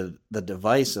the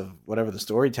device of whatever the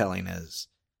storytelling is.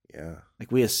 Yeah.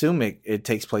 Like we assume it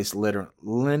takes place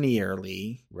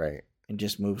linearly. Right. And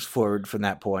just moves forward from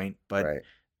that point. But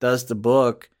does the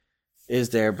book,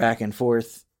 is there back and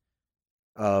forth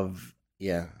of,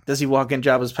 does he walk in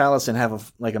Jabba's palace and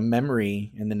have a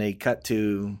memory, and then they cut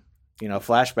to,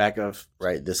 flashback of.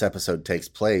 Right. This episode takes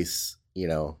place,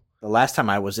 the last time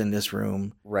I was in this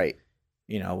room. Right.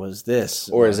 Was this.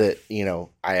 Or is it,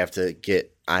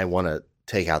 I want to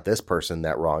take out this person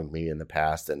that wronged me in the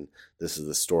past, and this is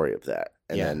the story of that.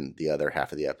 And then the other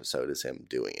half of the episode is him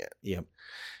doing it. Yep.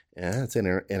 Yeah, that's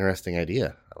an interesting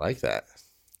idea. I like that.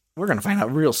 We're going to find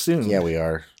out real soon. Yeah, we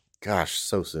are. Gosh,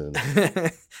 so soon.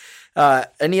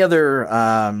 Any other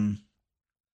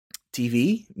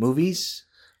TV, movies?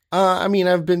 I mean,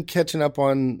 I've been catching up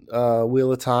on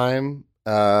Wheel of Time.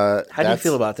 How do you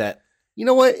feel about that? You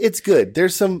know what? It's good.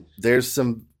 There's some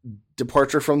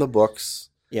departure from the books.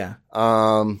 Yeah.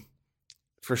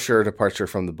 For sure, departure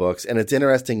from the books. And it's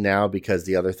interesting now because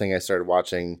the other thing I started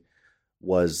watching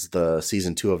was the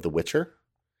season 2 of The Witcher.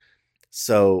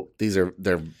 So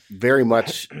they're very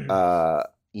much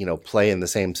play in the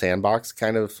same sandbox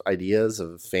kind of ideas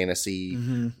of fantasy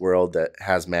world that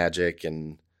has magic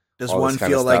and does all one this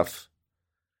kind of feel stuff.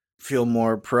 feel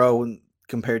more pro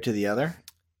compared to the other?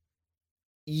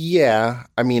 Yeah,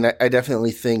 I mean, I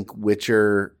definitely think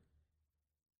Witcher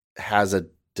has a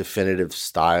definitive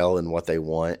style in what they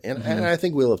want, and I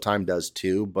think Wheel of Time does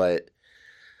too. But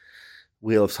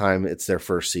Wheel of Time, it's their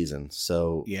first season,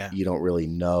 so you don't really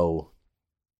know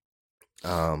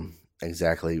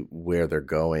exactly where they're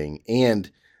going, and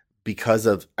because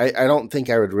of I don't think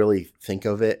I would really think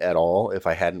of it at all if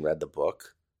I hadn't read the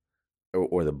book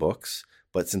or the books.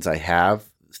 But since I have,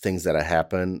 things that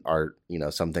happen are,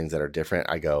 some things that are different.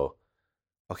 I go,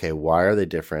 okay, why are they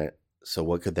different? So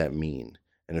what could that mean?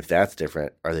 And if that's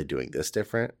different, are they doing this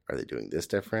different? Are they doing this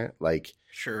different? Like,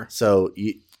 sure. So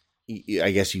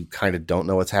I guess you kind of don't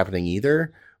know what's happening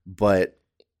either, but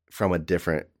from a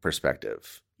different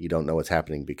perspective, you don't know what's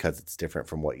happening because it's different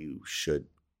from what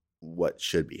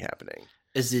should be happening.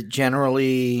 Is it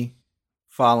generally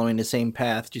following the same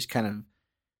path? Just kind of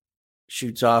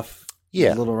shoots off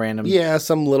little random. Yeah,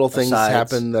 some little things asides.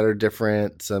 happen that are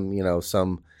different.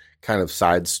 Some kind of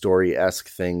side story-esque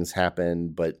things happen,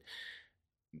 but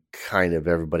kind of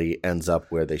everybody ends up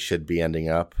where they should be ending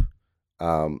up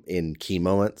in key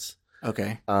moments.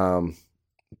 Okay.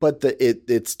 But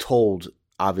it's told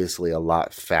obviously a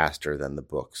lot faster than the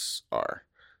books are.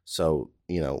 So,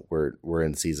 we're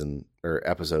in season or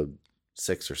episode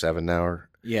 6 or 7 now.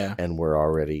 Yeah. And we're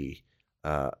already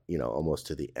almost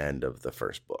to the end of the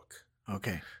first book.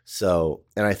 Okay. So,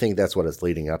 and I think that's what it's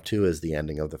leading up to is the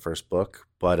ending of the first book.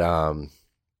 But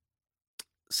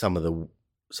some of the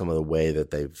way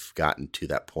that they've gotten to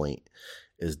that point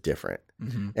is different.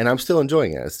 Mm-hmm. And I'm still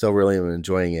enjoying it. I still really am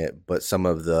enjoying it. But some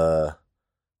of the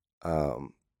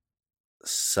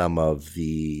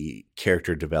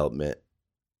character development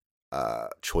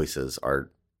choices I'm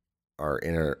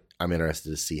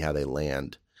interested to see how they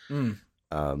land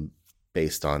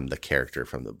based on the character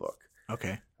from the book.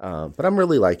 Okay. But I'm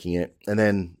really liking it. And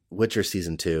then Witcher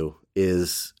season 2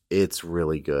 it's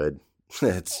really good.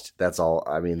 That's all.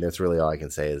 I mean, that's really all I can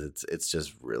say is it's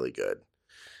just really good.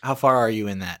 How far are you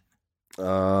in that?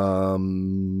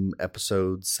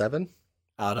 Episode 7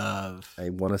 out of. I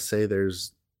want to say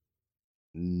there's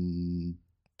 10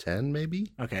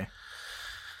 maybe. Okay.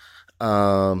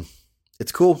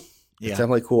 It's cool. Yeah. It's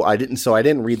definitely cool. I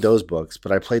didn't read those books,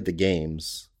 but I played the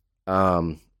games.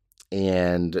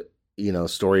 And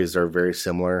stories are very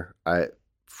similar.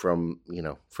 From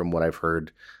what I've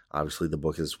heard, obviously the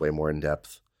book is way more in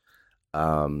depth.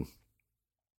 But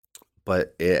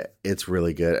it's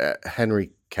really good.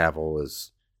 Henry Cavill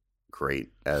is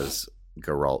great as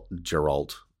Geralt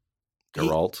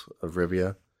of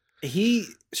Rivia. He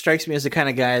strikes me as the kind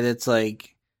of guy that's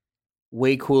like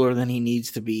way cooler than he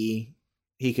needs to be.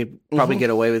 He could probably get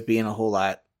away with being a whole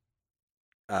lot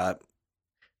down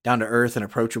to earth and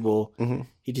approachable. Mm-hmm.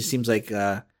 He just seems like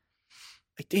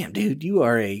damn, dude, you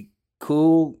are a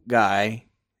cool guy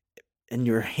and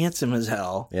you're handsome as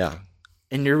hell. Yeah.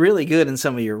 And you're really good in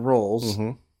some of your roles.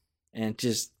 Mm-hmm. And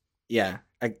just,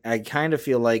 I kind of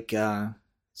feel like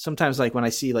sometimes like when I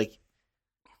see like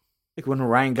when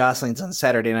Ryan Gosling's on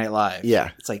Saturday Night Live.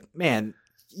 Yeah. It's like, man,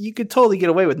 you could totally get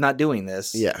away with not doing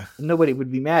this. Yeah. Nobody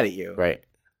would be mad at you. Right.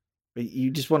 But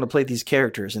you just want to play these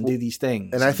characters and do these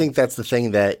things. And I think that's the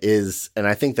thing and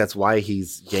I think that's why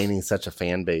he's gaining such a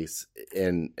fan base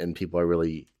and people are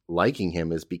really liking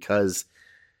him is because,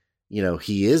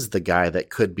 he is the guy that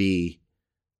could be,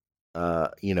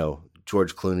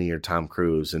 George Clooney or Tom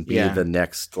Cruise and be the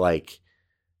next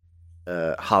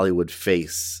Hollywood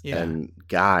face and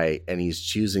guy. And he's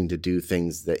choosing to do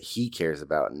things that he cares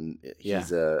about. And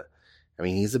he's a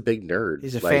big nerd.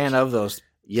 He's a fan of those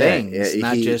things,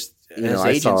 not just his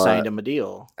agent signed him a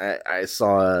deal. I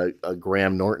saw a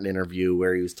Graham Norton interview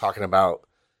where he was talking about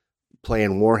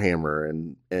playing Warhammer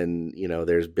and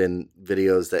there's been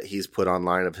videos that he's put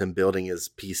online of him building his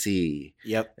PC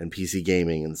and PC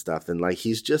gaming and stuff. And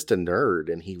he's just a nerd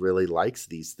and he really likes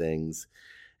these things.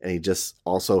 And he just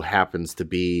also happens to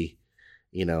be,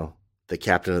 the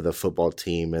captain of the football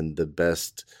team and the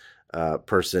best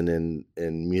person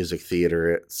in music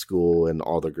theater at school, and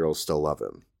all the girls still love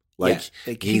him. Like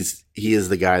he is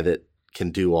the guy that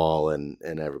can do all, and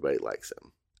everybody likes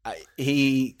him.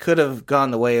 He could have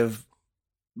gone the way of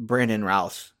Brandon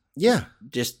Routh. Yeah,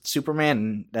 just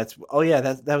Superman. That was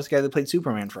the guy that played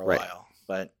Superman for a while.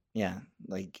 But yeah,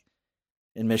 like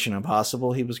in Mission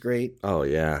Impossible, he was great. Oh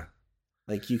yeah,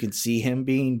 like you can see him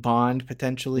being Bond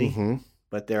potentially.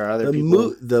 But there are other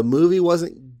people. The movie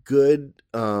wasn't good,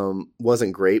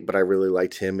 wasn't great, but I really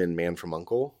liked him in Man from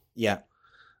U.N.C.L.E. Yeah,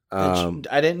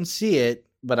 I didn't see it,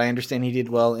 but I understand he did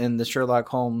well in the Sherlock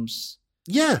Holmes.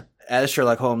 Yeah, as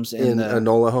Sherlock Holmes in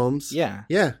Enola Holmes. Yeah,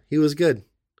 he was good.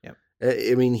 Yep.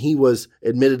 I mean, he was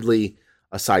admittedly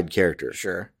a side character.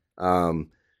 Sure.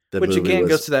 Which again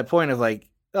goes to that point of like,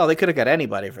 oh, they could have got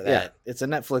anybody for that. Yeah. It's a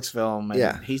Netflix film,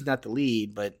 and he's not the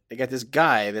lead, but they got this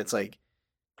guy that's like,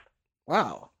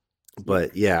 wow.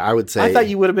 But yeah, I would say I thought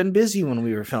you would have been busy when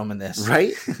we were filming this,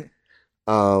 right?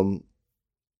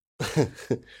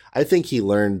 I think he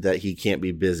learned that he can't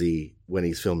be busy when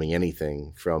he's filming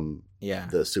anything from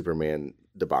the Superman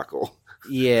debacle.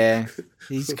 Yeah,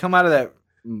 he's come out of that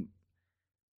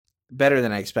better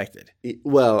than I expected.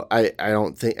 Well, I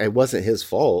don't think it wasn't his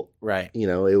fault, right? You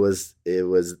know, it was he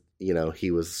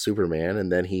was Superman,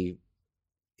 and then he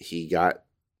got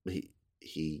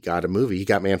a movie. He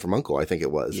got Man from U.N.C.L.E., I think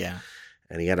it was. Yeah.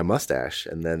 And he had a mustache,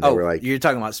 and then they were like, "You're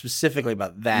talking about specifically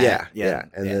about that?" Yeah.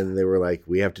 And then they were like,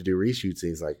 "We have to do reshoots." And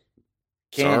he's like,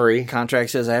 "Sorry, contract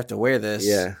says I have to wear this."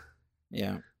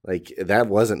 Yeah. Like that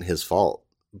wasn't his fault,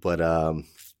 but I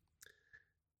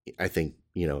think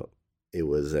it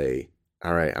was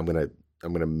all right. I'm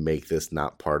gonna make this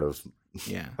not part of.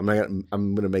 Yeah. I'm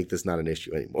gonna make this not an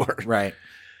issue anymore. Right.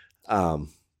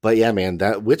 But yeah, man,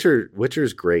 that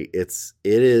Witcher's great. It's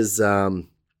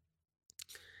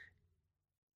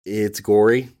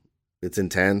gory, it's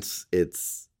intense,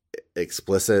 it's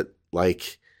explicit.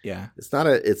 Like, yeah, it's not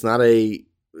a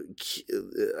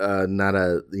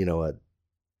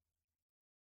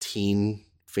teen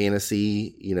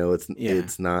fantasy.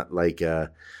 It's not like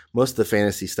most of the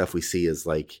fantasy stuff we see is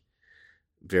like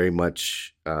very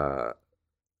much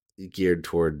geared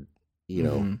toward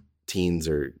teens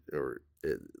or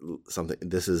something.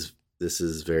 This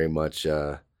is very much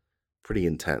pretty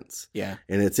intense. Yeah.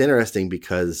 And it's interesting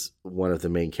because one of the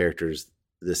main characters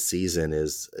this season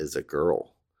is a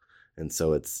girl. And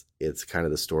so it's kind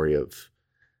of the story of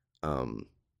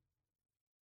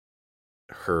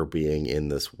her being in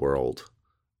this world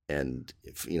and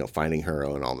finding her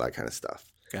own, all that kind of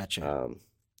stuff. Gotcha.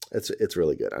 It's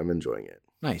really good. I'm enjoying it.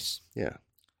 Nice. Yeah.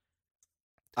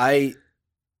 I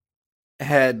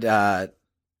had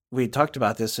we talked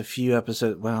about this a few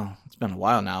episodes. Well, it's been a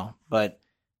while now, but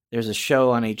there's a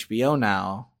show on HBO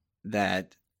now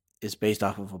that is based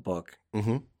off of a book,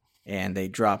 and they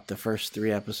dropped the first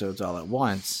 3 episodes all at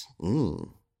once.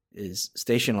 Is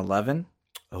Station 11?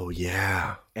 Oh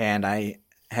yeah. And I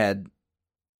had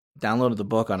downloaded the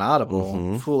book on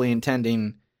Audible, fully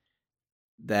intending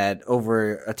that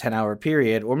over a 10-hour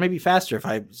period, or maybe faster if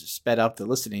I sped up the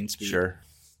listening speed. Sure.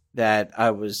 That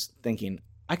I was thinking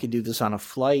I could do this on a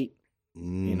flight.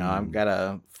 I've got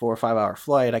a 4 or 5 hour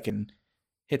flight. I can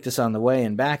hit this on the way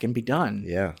and back and be done.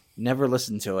 Yeah. Never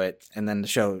listened to it. And then the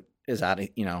show is out.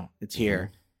 It's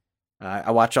here.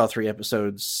 I watched all 3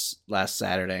 episodes last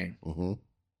Saturday.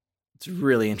 It's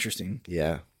really interesting.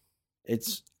 Yeah.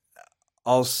 It's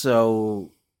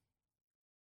also,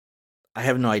 I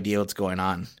have no idea what's going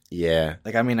on. Yeah.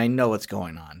 Like, I mean, I know what's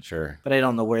going on. Sure. But I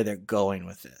don't know where they're going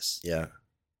with this. Yeah.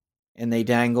 And they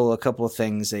dangle a couple of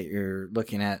things that you're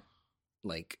looking at,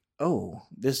 like, oh,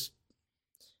 this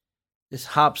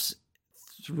hops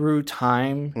through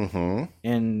time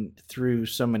and through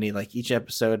so many, like, each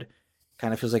episode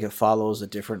kind of feels like it follows a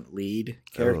different lead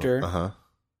character.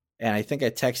 And I think I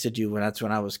texted you that's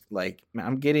when I was like, man,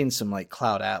 I'm getting some like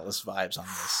Cloud Atlas vibes on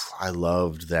this. I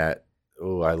loved that.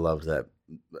 Oh, I loved that.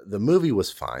 The movie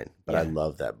was fine, but I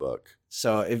love that book.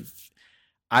 So if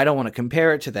I don't want to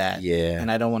compare it to that,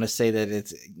 and I don't want to say that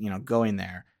it's going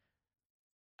there.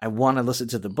 I want to listen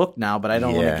to the book now, but I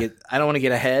don't want to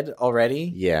get ahead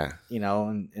already. Yeah,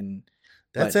 and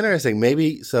that's interesting.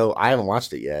 Maybe so. I haven't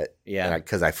watched it yet. Yeah,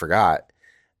 because I forgot.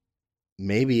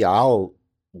 Maybe I'll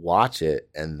watch it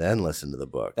and then listen to the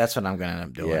book. That's what I'm going to end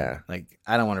up doing. Yeah, like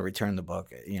I don't want to return the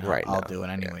book. Right, I'll do it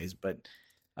anyways. Yeah.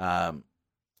 But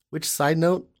which, side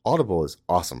note, Audible is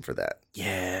awesome for that.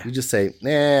 Yeah, you just say,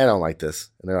 "Nah, I don't like this,"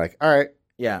 and they're like, "All right,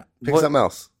 yeah, pick something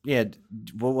else." Yeah,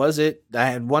 what was it? I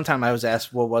had one time I was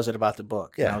asked, what was it about the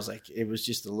book? Yeah. And I was like, it was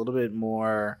just a little bit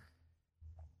more.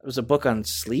 It was a book on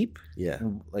sleep. Yeah,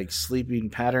 like sleeping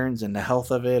patterns and the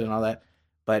health of it and all that.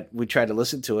 but we tried to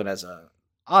listen to it as a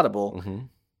Audible,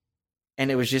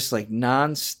 and it was just like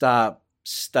nonstop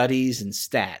studies and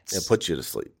stats. It puts you to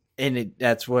sleep. And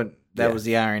that was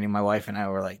the irony. My wife and I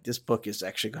were like, this book is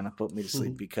actually going to put me to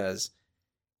sleep because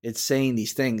it's saying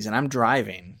these things, and I'm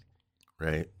driving.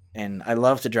 Right. And I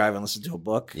love to drive and listen to a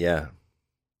book. Yeah.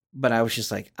 But I was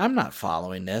just like, I'm not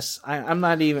following this. I'm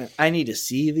not even, I need to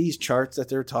see these charts that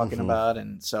they're talking about.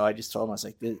 And so I just told them, I was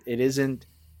like, it isn't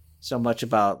so much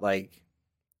about like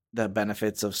the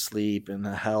benefits of sleep and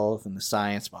the health and the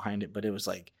science behind it, but it was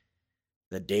like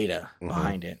the data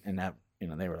behind it. And that,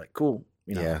 they were like, cool.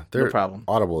 No problem.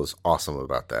 Audible is awesome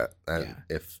about that.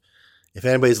 If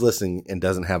anybody's listening and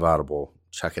doesn't have Audible,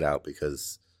 check it out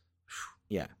because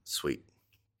sweet.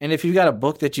 And if you've got a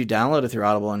book that you downloaded through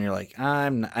Audible and you're like, I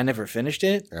never finished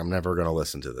it. I'm never going to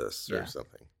listen to this or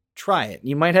something. Try it.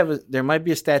 You might there might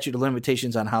be a statute of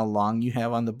limitations on how long you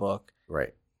have on the book.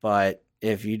 Right. But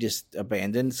if you just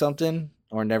abandon something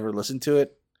or never listen to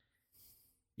it,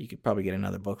 you could probably get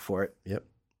another book for it. Yep.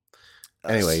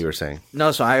 Anyway, you were saying.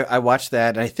 No, so I watched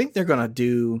that. I think they're going to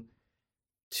do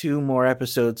 2 more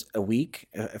episodes a week.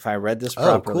 If I read this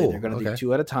properly, They're going to do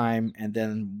 2 at a time and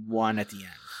then 1 at the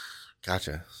end.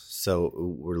 Gotcha. So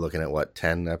we're looking at what,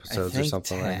 10 episodes or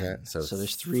something 10. like that? So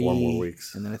there's 3 4 more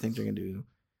weeks. And then I think they're going to do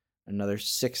another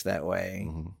 6 that way.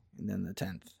 And then the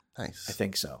 10th. Nice. I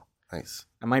think so. Nice.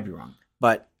 I might be wrong.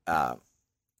 But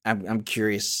I'm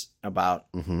curious about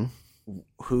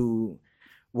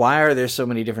why are there so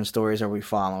many different stories are we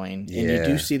following? And you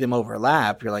do see them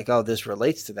overlap. You're like, oh, this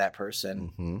relates to that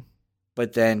person.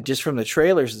 But then just from the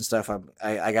trailers and stuff,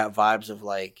 I got vibes of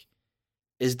like,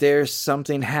 is there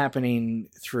something happening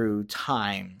through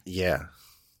time? Yeah.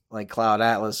 Like Cloud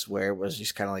Atlas, where it was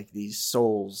just kind of like these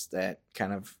souls that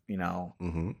kind of,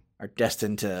 are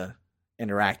destined to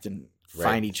interact and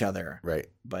find each other. Right.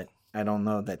 But I don't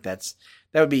know that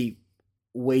would be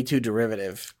way too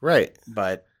derivative. Right.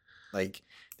 But like,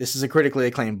 this is a critically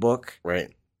acclaimed book. Right.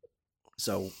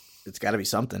 So it's got to be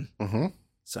something.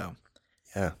 So.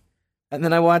 Yeah. And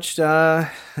then I watched,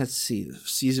 let's see, the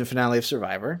season finale of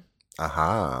Survivor.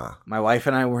 My wife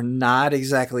and I were not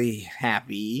exactly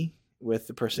happy with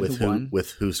the person who won.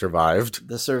 With who survived.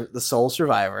 The sole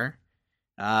survivor.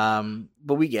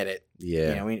 But we get it.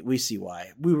 Yeah. We see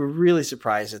why. We were really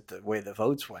surprised at the way the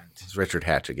votes went. It's Richard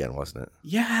Hatch again, wasn't it?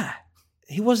 Yeah.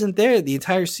 He wasn't there the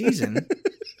entire season.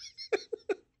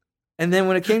 And then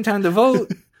when it came time to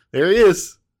vote. There he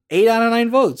is. 8 out of 9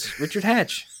 votes. Richard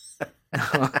Hatch.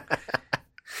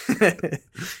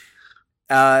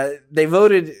 They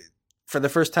voted for the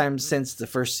first time since the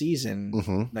first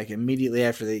season, like immediately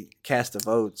after they cast the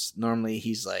votes. Normally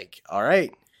he's like, all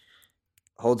right,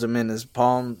 holds him in his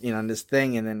palm, in this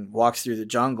thing, and then walks through the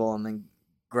jungle and then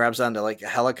grabs onto like a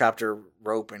helicopter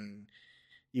rope. And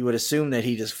you would assume that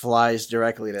he just flies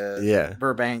directly to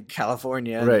Burbank,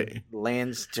 California, and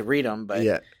lands to read them.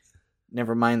 But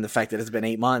never mind the fact that it's been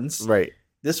 8 months. Right.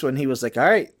 This one, he was like, all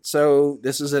right, so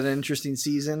this is an interesting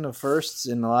season of firsts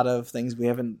and a lot of things we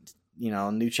haven't,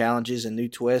 new challenges and new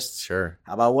twists. Sure.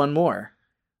 How about one more?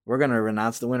 We're going to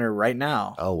announce the winner right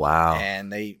now. Oh, wow.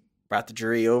 And they brought the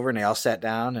jury over and they all sat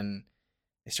down and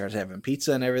they started having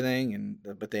pizza and everything.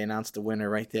 But they announced the winner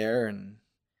right there. And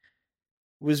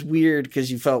it was weird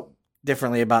because you felt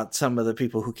differently about some of the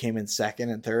people who came in second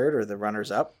and third or the runners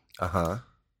up.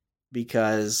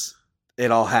 Because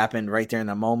it all happened right there in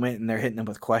the moment, and they're hitting them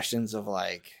with questions of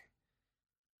like,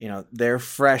 they're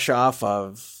fresh off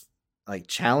of like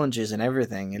challenges and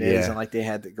everything. It isn't like they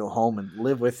had to go home and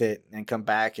live with it and come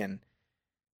back and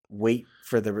wait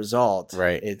for the result.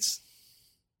 Right. It's,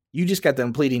 you just got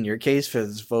done pleading your case for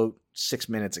this vote 6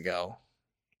 minutes ago.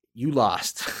 You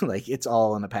lost. Like, it's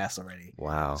all in the past already.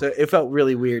 Wow. So it felt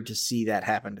really weird to see that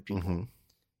happen to people.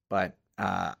 But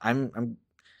I'm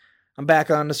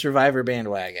back on the Survivor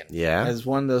bandwagon. Yeah. It's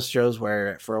one of those shows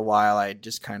where for a while I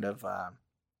just kind of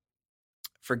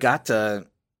forgot to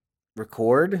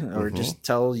record or just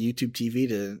tell YouTube TV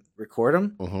to record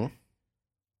them.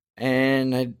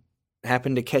 And I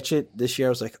happened to catch it this year. I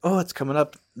was like, oh, it's coming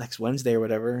up next Wednesday or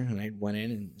whatever. And I went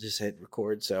in and just hit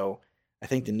record. So I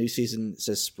think the new season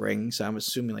says spring. So I'm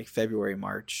assuming like February,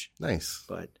 March. Nice.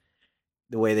 But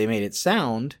the way they made it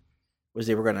sound was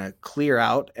they were going to clear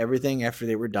out everything after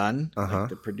they were done. Like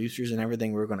the producers and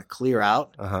everything were going to clear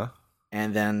out.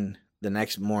 And then the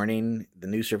next morning, the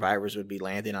new survivors would be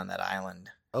landing on that island.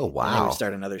 Oh, wow. And they would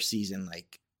start another season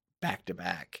like back to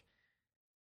back.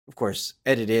 Of course,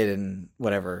 edited and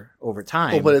whatever over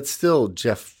time. Oh, but it's still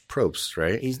Jeff Probst,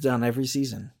 right? He's done every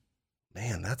season.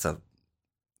 Man,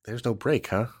 there's no break,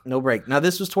 huh? No break. Now,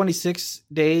 this was 26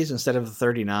 days instead of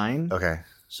 39. Okay.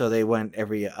 So they went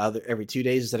every 2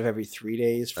 days instead of every 3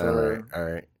 days for all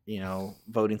right.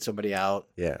 Voting somebody out.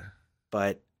 Yeah.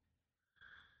 But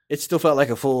it still felt like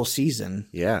a full season.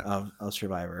 Yeah. Of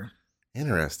Survivor.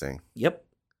 Interesting. Yep.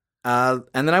 And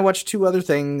then I watched two other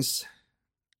things.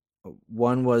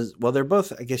 One was, well, they're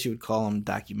both, I guess you would call them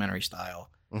documentary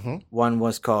style. Mm-hmm. One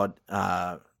was called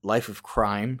Life of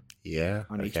Crime. Yeah.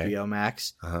 On HBO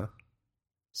Max. Uh-huh.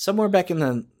 Somewhere back in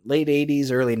the late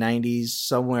 80s, early 90s,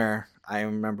 somewhere I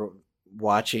remember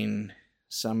watching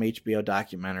some HBO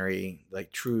documentary,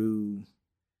 like true,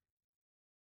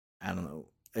 I don't know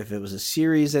if it was a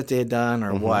series that they had done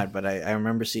or what, but I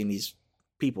remember seeing these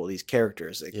people, these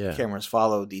characters, like cameras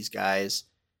followed these guys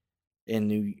in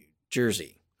New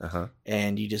Jersey. Uh-huh.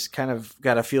 And you just kind of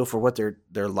got a feel for what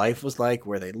their life was like,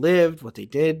 where they lived, what they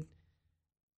did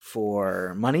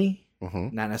for money,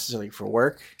 not necessarily for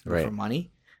work, but for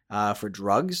money, for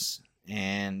drugs,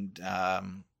 and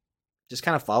just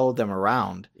kind of followed them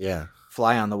around. Yeah.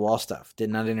 Fly on the wall stuff. Did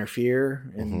not interfere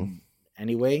in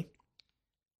any way.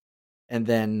 And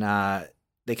then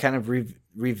they kind of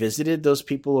revisited those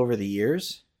people over the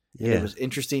years. Yeah. And it was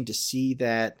interesting to see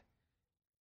that,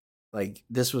 like,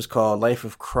 this was called Life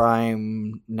of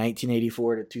Crime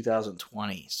 1984 to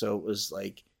 2020. So it was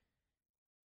like,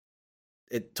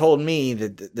 it told me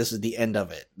that this is the end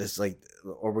of it. This, like,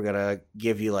 or we're going to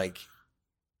give you, like,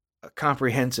 a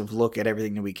comprehensive look at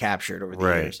everything that we captured over the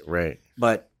years. Right.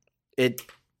 But it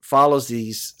follows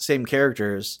these same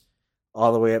characters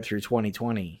all the way up through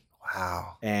 2020.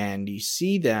 Wow. And you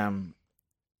see them.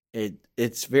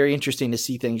 It's very interesting to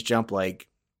see things jump like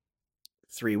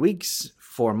 3 weeks,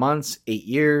 4 months, 8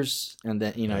 years. And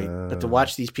then, but to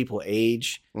watch these people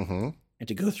age and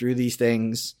to go through these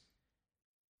things,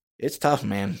 it's tough,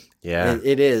 man. Yeah.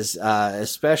 It is,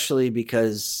 especially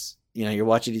because, you're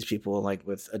watching these people like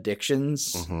with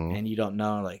addictions and you don't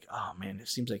know, like, oh man, it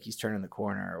seems like he's turning the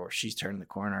corner or she's turning the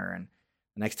corner. And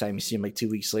the next time you see him like 2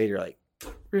 weeks later, like,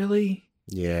 really?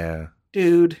 Yeah.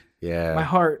 Dude. Yeah. My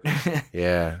heart.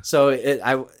 Yeah. So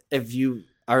if you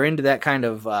are into that kind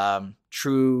of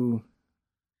true,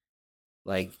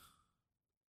 like,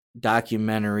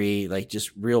 documentary, like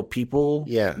just real people,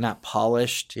 not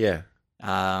polished,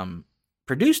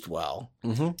 produced well,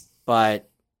 but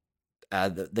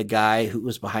the guy who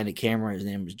was behind the camera, his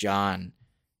name was John,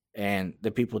 and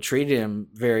the people treated him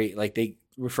very, like, they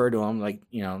refer to him like,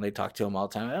 they talk to him all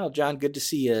the time. Oh, John, good to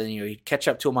see you. And, he'd catch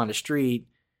up to him on the street.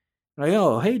 Like,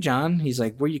 oh, hey, John. He's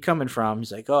like, where you coming from?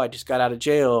 He's like, oh, I just got out of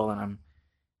jail and I'm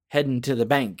heading to the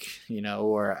bank,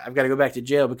 or I've got to go back to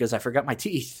jail because I forgot my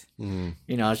teeth.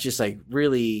 It's just like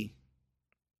really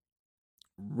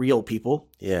real people.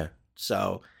 Yeah.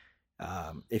 So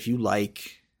if you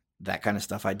like that kind of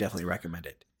stuff, I definitely recommend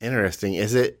it. Interesting.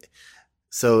 Is it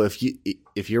so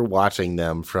if you're watching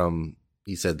them from,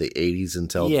 you said the 80s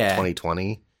until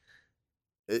 2020,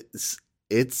 it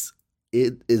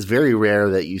is very rare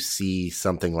that you see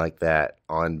something like that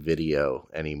on video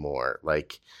anymore.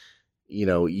 Like,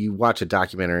 you watch a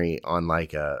documentary on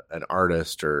like an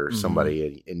artist or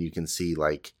somebody and you can see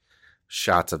like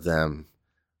shots of them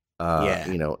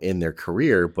in their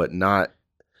career, but not,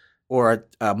 or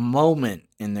a moment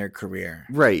in their career,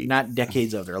 right? Not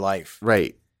decades of their life,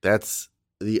 right? That's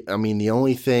the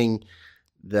only thing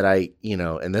that I,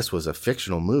 and this was a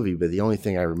fictional movie, but the only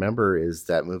thing I remember is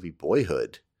that movie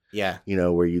Boyhood. Yeah.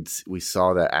 Where we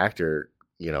saw that actor,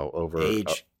 over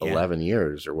age, 11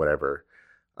 years or whatever.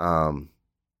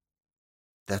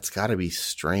 That's got to be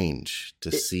strange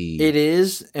to see. It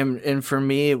is, and for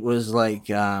me, it was like,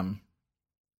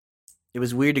 it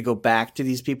was weird to go back to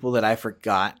these people that I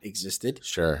forgot existed.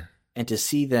 Sure. And to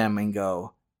see them and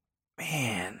go,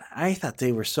 man, I thought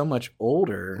they were so much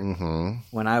older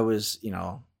when I was,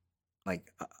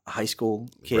 like a high school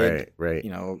kid. Right.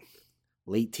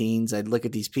 Late teens. I'd look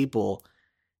at these people.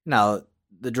 Now,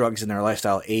 the drugs in their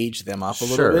lifestyle aged them up a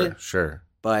little bit. Sure.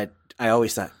 But I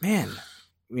always thought, man,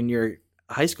 when you're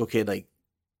a high school kid, like,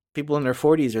 people in their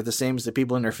 40s are the same as the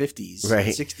people in their 50s, right.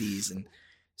 60s. And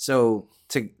so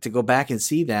to go back and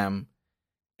see them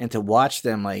and to watch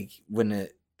them, like, when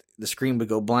the screen would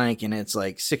go blank and it's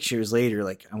like 6 years later,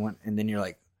 like, and then you're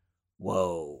like,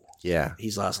 whoa. Yeah.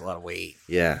 He's lost a lot of weight.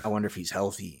 Yeah. I wonder if he's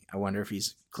healthy. I wonder if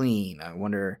he's clean. I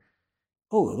wonder,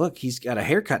 oh, look, he's got a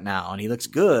haircut now and he looks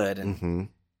good. And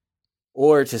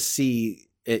or to see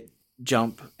it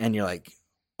jump and you're like,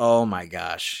 oh my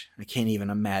gosh, I can't even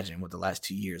imagine what the last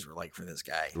 2 years were like for this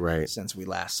guy. Right. Since we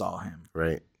last saw him.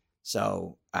 Right.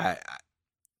 So I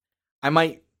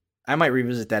might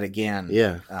revisit that again.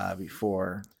 Yeah.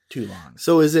 Before too long.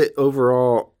 So is it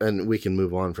overall, and we can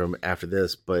move on from after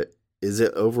this, but is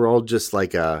it overall just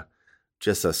like a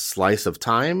just a slice of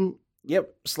time?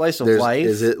 Yep, slice of life.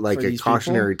 Is it like a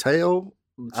cautionary tale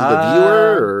to the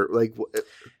viewer, or like?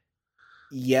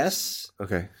 Yes.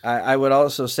 Okay. I would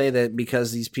also say that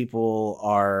because these people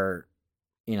are,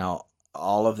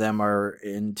 all of them are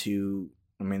into.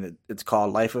 I mean, it's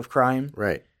called Life of Crime,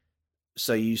 right?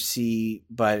 So you see,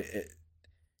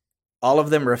 all of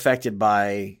them are affected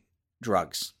by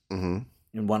drugs in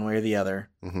one way or the other,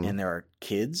 and there are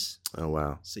kids. Oh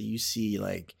wow! So you see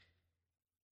like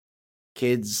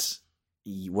kids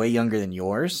way younger than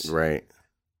yours, right?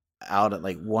 Out at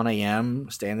like 1 a.m.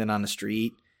 standing on the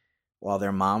street while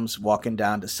their mom's walking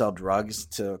down to sell drugs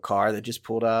to a car that just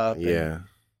pulled up. Yeah.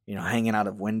 And, hanging out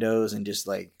of windows and just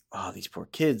like, oh, these poor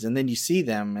kids. And then you see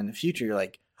them in the future. You're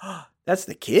like, oh, that's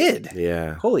the kid.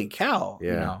 Yeah. Holy cow.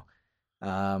 Yeah.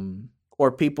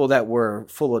 Or people that were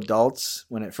full adults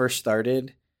when it first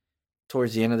started.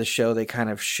 Towards the end of the show, they kind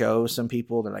of show some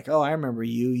people. They're like, oh, I remember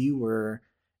you. You were.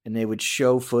 And they would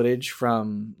show footage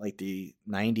from like the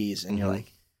 90s. And you're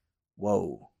like,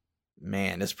 whoa,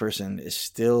 man, this person is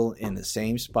still in the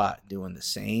same spot doing the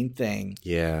same thing.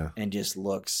 Yeah. And just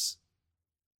looks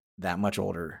that much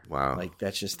older. Wow. Like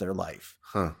that's just their life.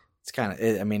 Huh. It's kind of,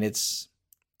 it's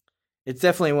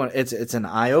definitely one, it's an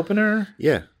eye opener.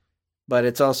 Yeah. But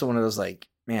it's also one of those like,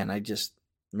 man,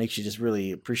 makes you just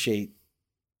really appreciate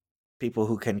people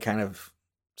who can kind of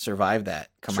survive that,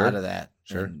 come out of that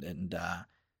and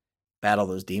battle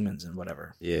those demons and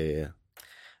whatever. Yeah. Yeah.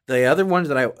 The other ones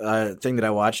that thing that I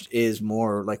watched is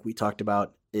more like we talked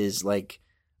about is like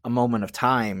a moment of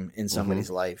time in somebody's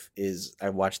life. Is I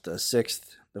watched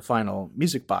the final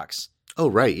Music Box. Oh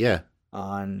right, yeah,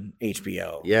 on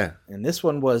HBO. Yeah, and this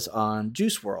one was on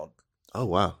Juice WRLD. Oh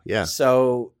wow, yeah.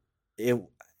 So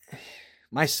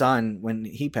my son, when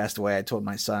he passed away, I told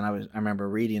my son I remember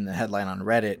reading the headline on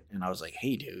Reddit, and I was like,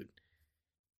 "Hey, dude,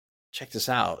 check this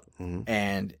out!"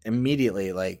 And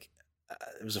immediately, like.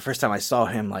 It was the first time I saw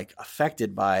him like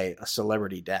affected by a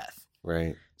celebrity death.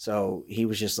 Right. So he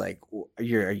was just like, are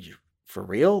you for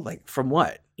real? Like from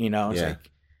what? It's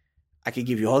like, I could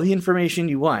give you all the information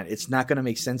you want. It's not going to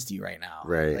make sense to you right now.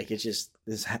 Right. Like it's just,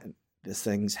 this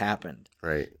thing's happened.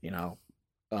 Right.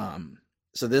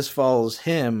 So this follows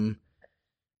him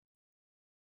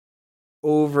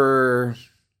over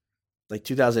like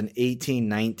 2018,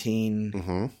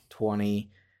 19,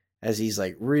 20, as he's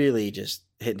like really just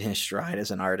hitting his stride as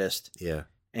an artist. Yeah.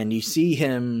 And you see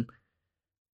him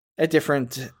at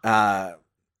different, in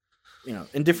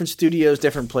different studios,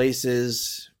 different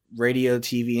places, radio,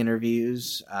 TV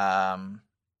interviews,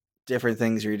 different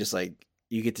things where you're just like,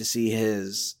 you get to see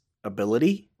his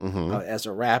ability as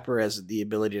a rapper, as the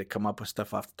ability to come up with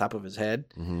stuff off the top of his head.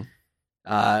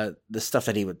 The stuff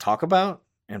that he would talk about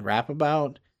and rap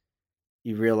about,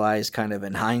 you realize kind of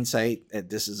in hindsight that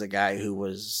this is a guy who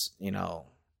was,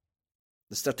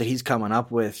 the stuff that he's coming up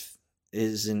with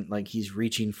isn't like he's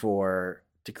reaching to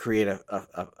create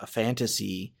a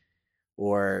fantasy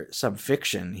or some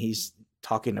fiction. He's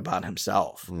talking about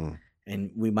himself.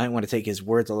 And we might want to take his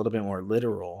words a little bit more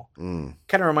literal. Kind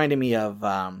of reminded me of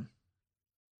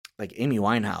like Amy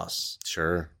Winehouse.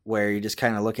 Sure. Where you just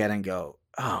kind of look at it and go,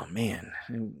 oh man,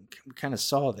 we kind of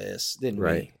saw this, didn't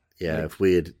we? Yeah,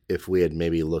 like, if we had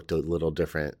maybe looked a little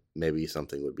different, maybe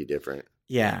something would be different.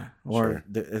 Yeah, or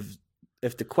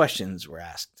if the questions were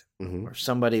asked, or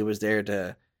somebody was there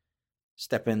to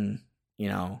step in,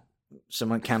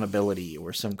 some accountability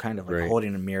or some kind of like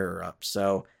holding a mirror up.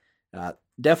 So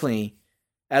definitely,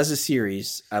 as a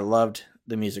series, I loved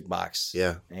the Music Box.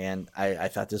 Yeah, and I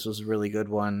thought this was a really good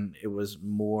one. It was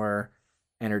more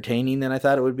entertaining than I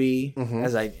thought it would be.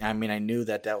 As I knew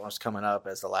that one was coming up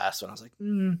as the last one. I was like,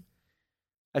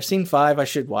 I've seen 5. I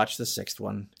should watch the 6th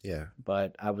one. Yeah.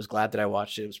 But I was glad that I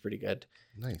watched it. It was pretty good.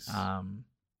 Nice. And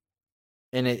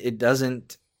it does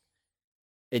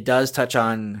touch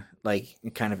on, like,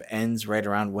 it kind of ends right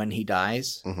around when he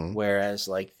dies. Whereas,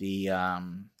 like, the,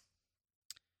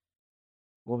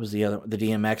 what was the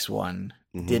DMX one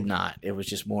did not. It was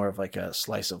just more of like a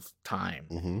slice of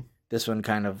time. This one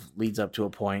kind of leads up to a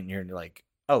point and you're like,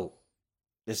 oh,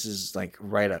 this is like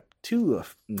right up to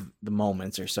the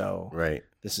moments or so. Right.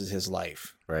 This is his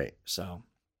life. Right. So,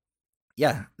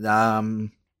 yeah.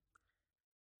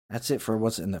 That's it for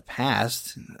what's in the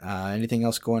past. Anything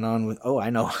else going on with? Oh, I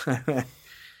know.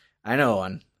 I know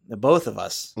one. The both of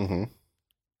us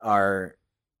are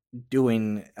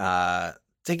doing,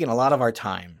 taking a lot of our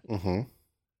time.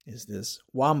 Is this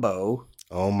Wombo?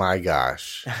 Oh my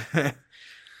gosh.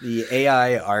 The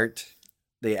AI art,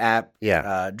 the app,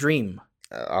 Dream.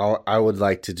 I would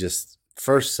like to just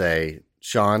first say,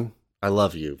 Sean, I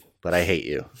love you, but I hate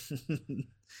you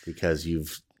because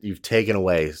you've You've taken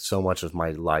away so much of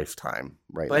my lifetime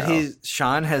now. But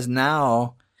Sean has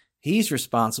now, he's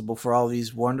responsible for all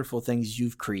these wonderful things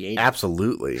you've created.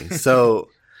 Absolutely. So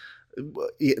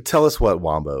tell us what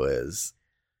Wombo is.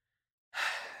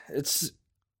 It's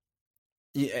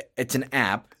an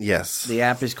app. Yes. The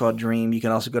app is called Dream. You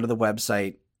can also go to the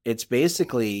website. It's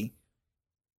basically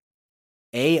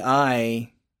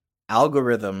AI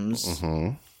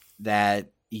algorithms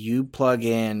that you plug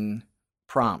in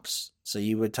prompts. So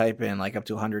you would type in like up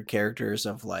to 100 characters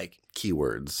of like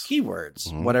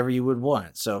keywords, whatever you would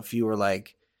want. So if you were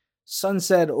like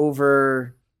sunset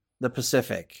over the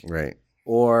Pacific, right,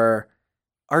 or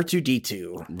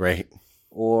R2D2, right,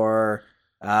 or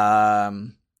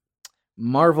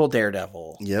Marvel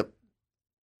Daredevil, yep,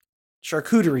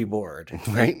 charcuterie board,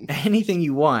 right, anything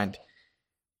you want,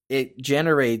 it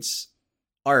generates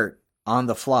art on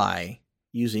the fly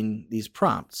using these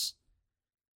prompts.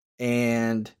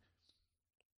 And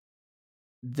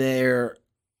there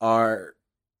are,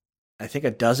 I think,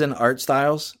 a dozen art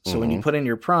styles. So when you put in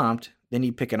your prompt, then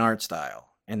you pick an art style,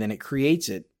 and then it creates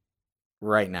it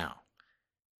right now.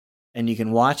 And you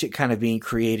can watch it kind of being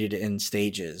created in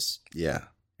stages. Yeah.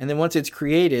 And then once it's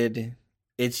created,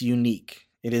 it's unique.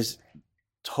 It is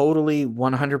totally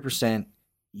 100%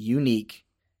 unique.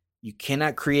 You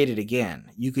cannot create it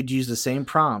again. You could use the same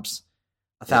prompts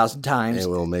 1,000 times. It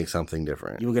will make something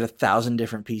different. You will get 1,000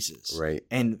 different pieces. Right.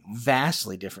 And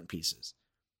vastly different pieces.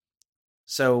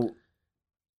 So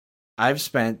I've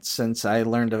spent, since I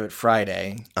learned of it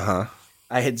Friday, I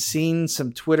had seen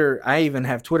some Twitter. I even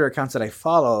have Twitter accounts that I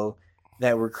follow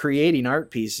that were creating art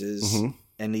pieces.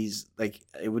 And these, like,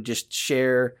 it would just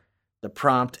share the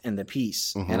prompt and the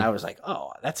piece. And I was like,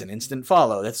 oh, that's an instant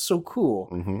follow. That's so cool.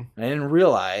 And I didn't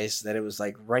realize that it was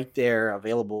like right there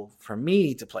available for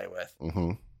me to play with.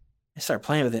 I started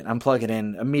playing with it. I'm plugging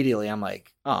in immediately. I'm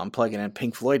like, oh, I'm plugging in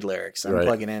Pink Floyd lyrics. I'm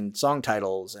plugging in song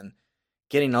titles and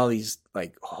getting all these,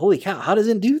 like, holy cow, how does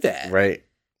it do that? Right.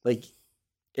 Like,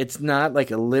 it's not like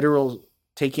a literal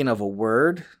taking of a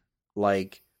word,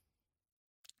 like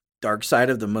Dark Side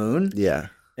of the Moon. Yeah.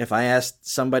 If I asked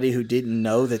somebody who didn't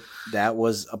know that that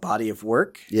was a body of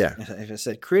work, if I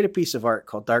said, create a piece of art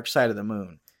called Dark Side of the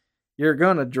Moon, you're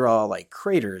going to draw like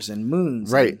craters and moons.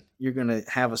 Right. And you're going to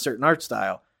have a certain art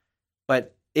style,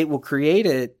 but it will create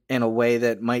it in a way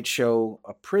that might show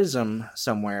a prism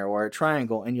somewhere or a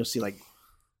triangle, and you'll see like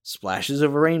splashes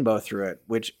of a rainbow through it,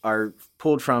 which are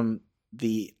pulled from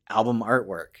the album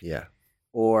artwork. Yeah.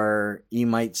 Or you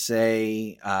might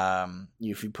say,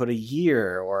 if you put a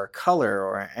year or a color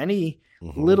or any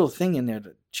little thing in there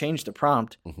to change the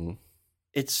prompt,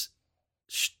 it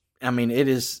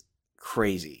is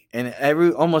crazy. And I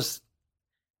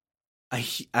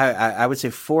would say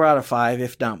 4 out of 5,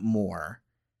 if not more,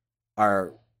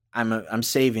 I'm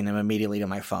saving them immediately to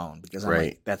my phone because I'm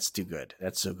like, that's too good.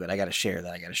 That's so good. I got to share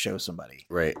that. I got to show somebody.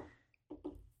 Right.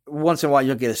 Once in a while,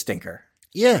 you'll get a stinker.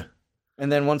 Yeah. And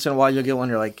then once in a while, you'll get one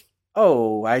you're like,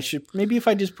 oh, I should, maybe if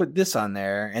I just put this on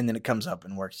there, and then it comes up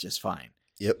and works just fine.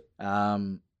 Yep.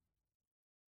 And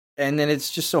then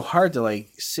it's just so hard to like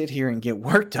sit here and get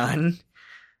work done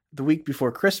the week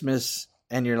before Christmas.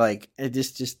 And you're like, I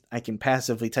can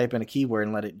passively type in a keyword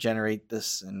and let it generate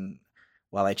this. And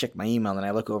while I check my email and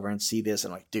I look over and see this,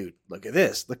 I'm like, dude, look at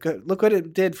this. Look what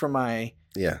it did for my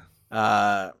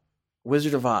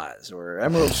Wizard of Oz or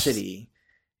Emerald City.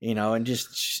 And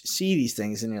just see these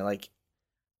things, and you're like,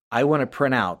 I want to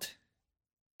print out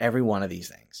every one of these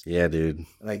things. Yeah, dude.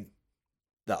 Like,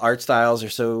 the art styles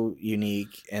are so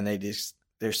unique, and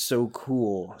they're so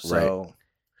cool. So,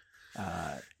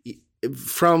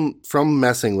 from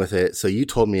messing with it, so you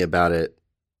told me about it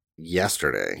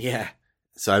yesterday. Yeah.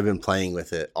 So I've been playing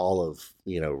with it all of,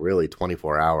 really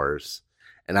 24 hours,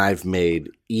 and I've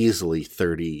saved easily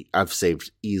 30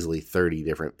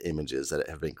 different images that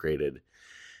have been created.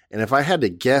 And if I had to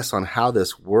guess on how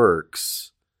this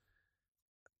works,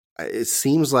 it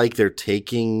seems like they're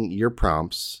taking your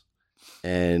prompts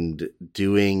and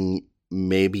doing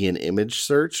maybe an image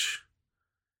search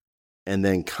and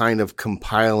then kind of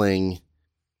compiling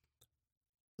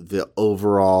the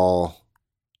overall,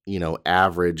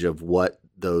 average of what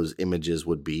those images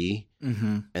would be,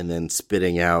 and then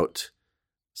spitting out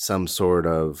some sort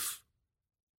of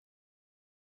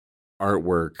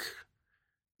artwork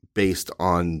based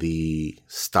on the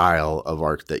style of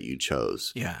art that you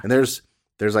chose. Yeah. And there's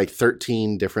like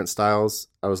 13 different styles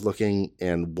I was looking,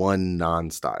 and one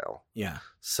non-style. Yeah.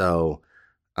 So,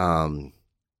 and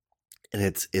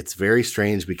it's very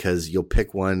strange because you'll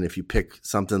pick one. If you pick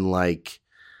something like,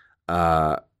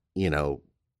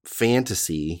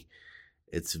 fantasy,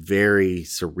 It's very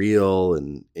surreal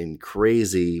and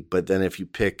crazy. But then if you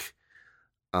pick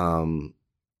steampunk,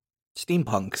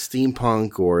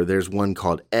 or there's one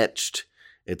called Etched,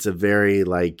 it's a very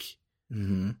like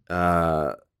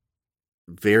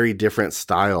very different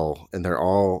style, and they're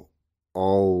all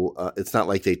it's not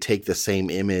like they take the same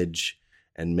image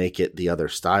and make it the other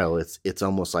style. It's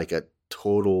almost like a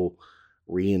total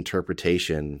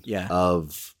reinterpretation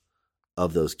of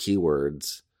those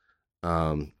keywords.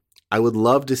 I would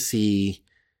love to see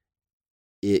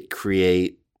it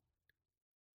create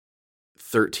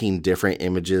 13 different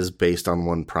images based on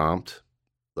one prompt,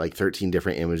 like 13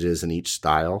 different images in each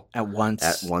style at one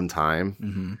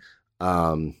time.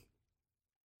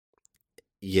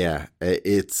 Yeah,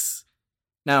 it's.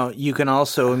 Now, you can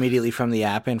also immediately from the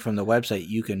app and from the website,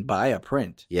 you can buy a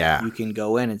print. Yeah. You can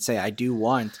go in and say, I do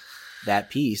want that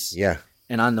piece. Yeah.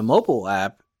 And on the mobile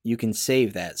app, you can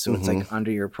save that. So it's like under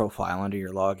your profile, under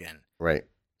your login. Right.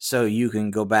 So you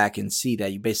can go back and see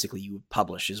that you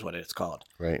publish is what it's called.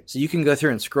 Right. So you can go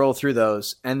through and scroll through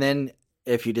those. And then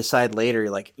if you decide later, you're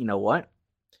like, you know what?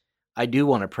 I do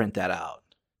want to print that out.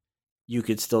 You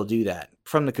could still do that.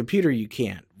 From the computer, you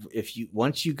can't.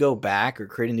 Once you go back or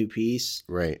create a new piece,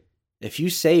 right. If you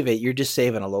save it, you're just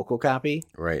saving a local copy.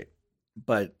 Right.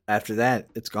 But after that,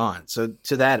 it's gone. So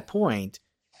to that point,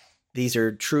 these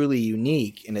are truly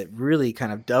unique, and it really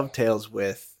kind of dovetails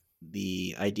with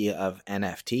the idea of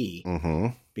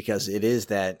NFT because it is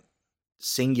that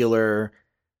singular,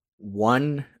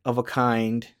 one of a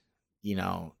kind. You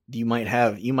know, you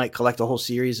might collect a whole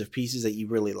series of pieces that you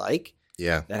really like.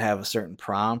 Yeah. That have a certain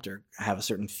prompt or have a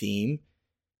certain theme,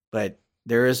 but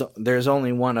there's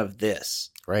only one of this.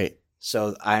 Right.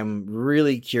 So I'm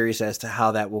really curious as to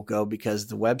how that will go because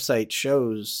the website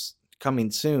shows coming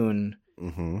soon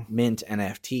Mint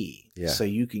NFT. Yeah. So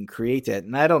you can create that.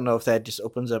 And I don't know if that just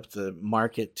opens up the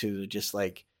market to just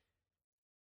like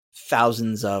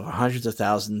hundreds of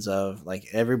thousands of like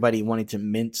everybody wanting to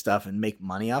mint stuff and make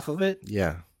money off of it.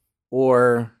 Yeah.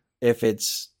 Or if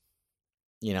it's,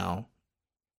 you know,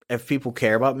 if people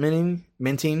care about minting,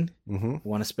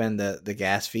 want to spend the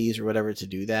gas fees or whatever to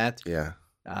do that. Yeah.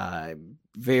 I'm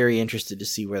very interested to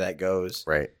see where that goes.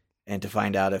 Right. And to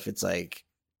find out if it's like,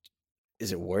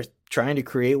 is it worth trying to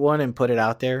create one and put it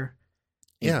out there?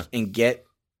 And get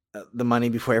the money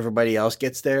before everybody else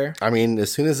gets there? I mean, as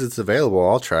soon as it's available,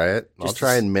 I'll try it. I'll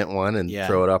try and mint one and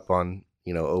throw it up on,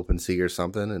 OpenSea or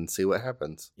something and see what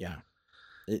happens. Yeah.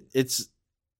 It's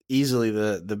easily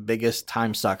the biggest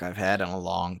time suck I've had in a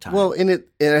long time. Well,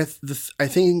 I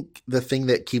think the thing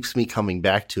that keeps me coming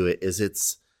back to it is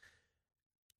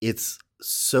it's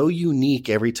so unique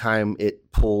every time it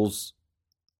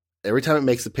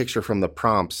makes a picture from the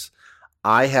prompts.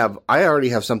 I already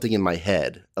have something in my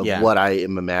head of what I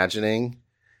am imagining,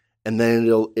 and then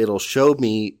it'll show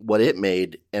me what it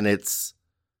made, and it's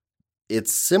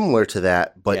similar to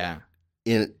that, but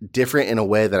different in a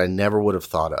way that I never would have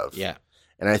thought of. Yeah.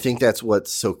 And I think that's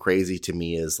what's so crazy to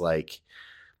me is like,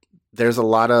 there's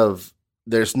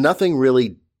nothing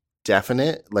really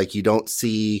definite. Like you don't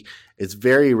see, it's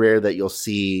very rare that you'll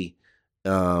see,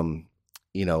 a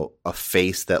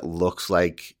face that looks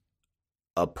like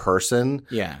a person.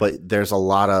 Yeah. But there's a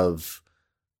lot of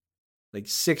like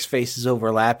 6 faces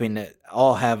overlapping that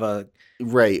all have a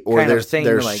right. Or there's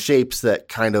like, shapes that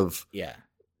kind of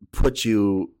put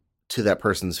you to that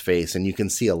person's face and you can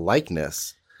see a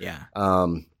likeness. Yeah.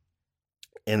 And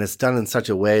it's done in such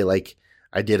a way, like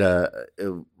I did a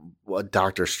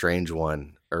Doctor Strange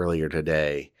one earlier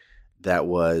today that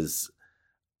was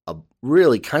a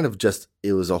really kind of just,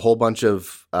 it was a whole bunch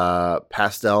of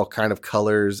pastel kind of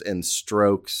colors and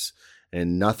strokes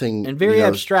and nothing. And very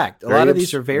abstract. A lot of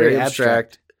these are very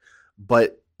abstract.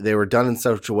 But they were done in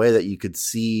such a way that you could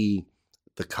see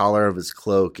the collar of his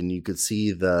cloak, and you could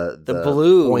see the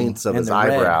blue points of his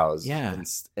eyebrows,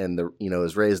 and the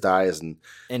his raised eyes,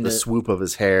 and the swoop of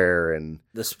his hair, and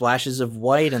the splashes of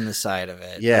white on the side of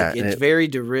it. Yeah, like, it's very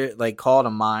call to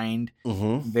mind.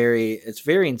 It's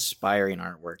very inspiring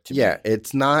artwork to me. Yeah,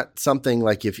 it's not something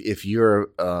like if you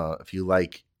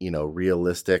like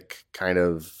realistic kind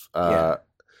of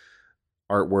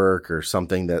artwork or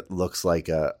something that looks like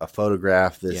a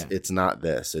photograph. It's not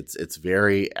this. It's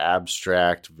very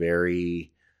abstract,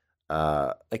 very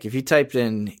like if you typed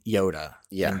in Yoda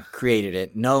and created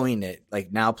it, knowing it,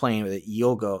 like now playing with it,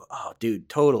 you'll go, oh dude,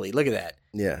 totally, look at that.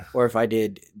 Yeah. Or if I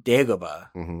did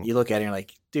Dagobah, you look at it and you're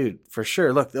like, dude, for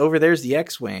sure, look, over there's the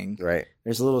X-Wing. Right.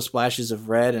 There's little splashes of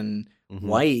red and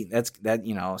white. That's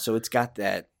so it's got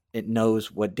that. It knows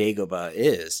what Dagobah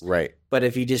is. Right. But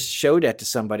if you just show that to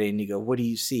somebody and you go, what do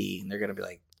you see? And they're going to be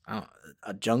like, oh,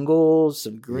 a jungle,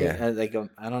 some green,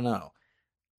 I don't know.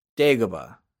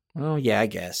 Dagobah. Well, yeah, I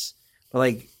guess. But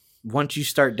like once you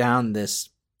start down this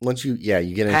you get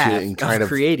into it and kind of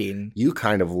creating, you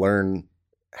kind of learn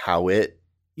how it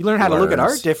you learn how to look at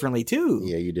art differently too.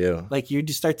 Yeah, you do. Like you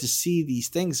just start to see these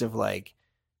things of like,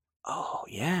 oh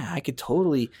yeah, I could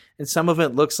totally. And some of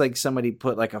it looks like somebody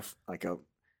put like a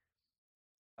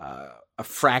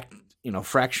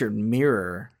fractured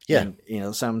mirror. Yeah.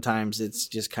 And, sometimes it's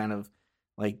just kind of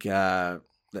like some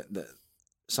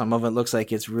of it looks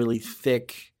like it's really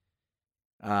thick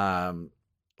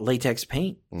latex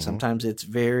paint. Mm-hmm. Sometimes it's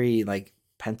very like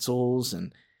pencils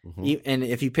and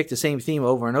if you pick the same theme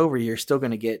over and over, you're still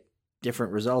going to get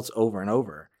different results over and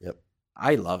over. Yep.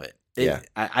 I love it.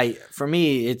 For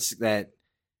me, it's that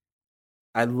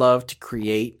I love to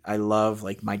create. I love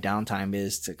like my downtime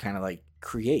is to kind of like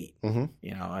create. Mm-hmm.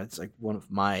 It's like one of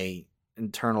my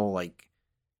internal like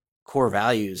core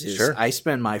values is I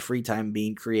spend my free time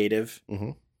being creative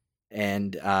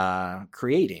and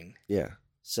creating. Yeah.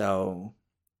 So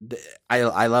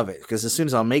I love it because as soon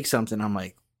as I'll make something, I'm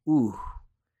like, ooh,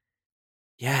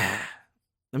 yeah.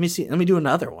 Let me do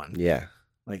another one. Yeah.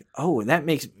 Like,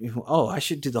 I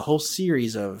should do the whole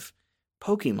series of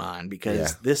Pokemon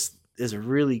because this is a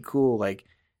really cool, like,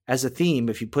 as a theme,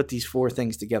 if you put these 4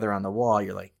 things together on the wall,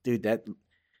 you're like, dude,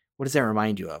 what does that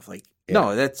remind you of? Like,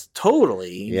 no, that's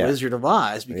totally Wizard of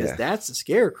Oz because that's a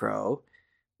scarecrow,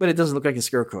 but it doesn't look like a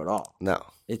scarecrow at all. No.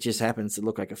 It just happens to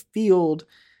look like a field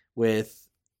with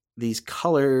these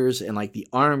colors and like the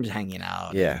arms hanging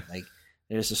out. Yeah. And, like,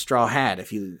 there's a straw hat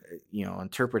if you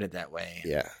interpret it that way.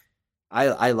 Yeah.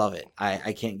 I love it.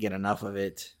 I can't get enough of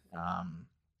it. I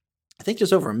think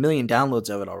there's over 1 million downloads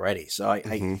of it already. So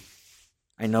I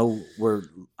know we're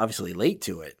obviously late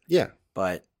to it. Yeah.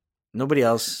 But nobody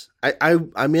else.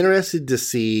 I'm interested to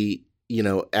see,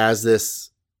 as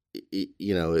this,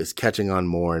 is catching on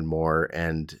more and more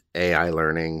and AI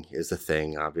learning is a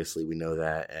thing. Obviously we know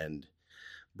that.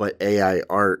 But AI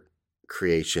art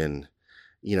creation,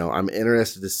 I'm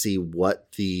interested to see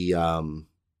what the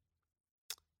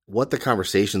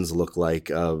conversations look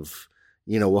like of,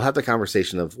 we'll have the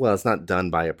conversation of, well, it's not done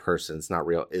by a person. It's not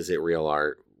real. Is it real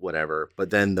art? Whatever. But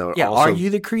then are you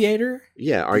the creator?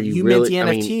 Yeah. Are you really? You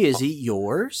mint the NFT? Is it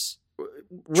yours?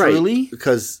 Right. Truly?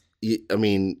 Because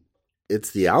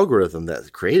it's the algorithm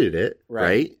that created it.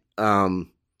 Right.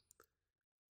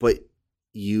 But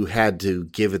you had to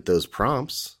give it those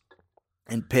prompts.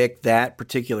 And pick that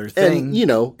particular thing.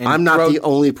 And, I'm not the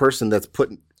only person that's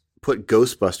put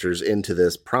Ghostbusters into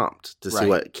this prompt to see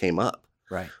what came up.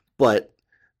 Right. But,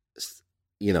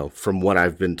 from what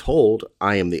I've been told,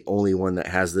 I am the only one that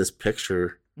has this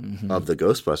picture of the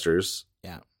Ghostbusters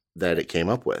that it came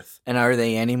up with. And are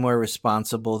they any more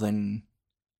responsible than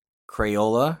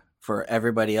Crayola for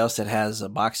everybody else that has a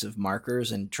box of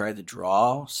markers and tried to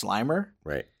draw Slimer?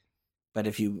 Right. But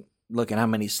if you look at how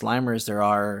many Slimers there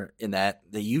are in that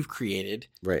you've created,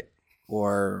 right,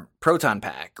 or Proton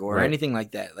Pack or anything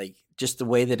like that, like just the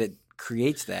way that it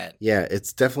creates that. Yeah,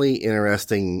 it's definitely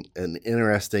an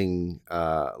interesting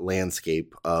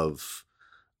landscape of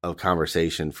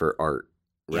conversation for art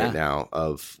right now.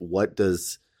 Of what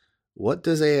does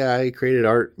AI created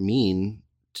art mean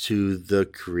to the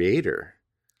creator?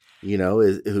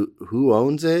 Is who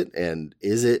owns it, and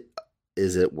is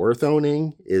it worth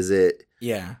owning? Is it?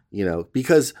 Yeah.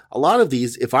 Because a lot of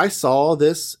these, if I saw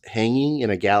this hanging in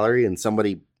a gallery and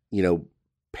somebody,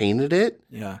 painted it,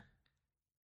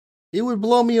 it would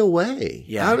blow me away.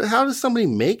 Yeah. How does somebody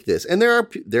make this? And there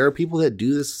are people that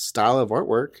do this style of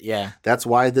artwork. Yeah. That's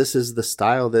why this is the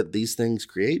style that these things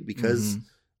create, because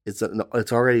it's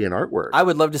already an artwork. I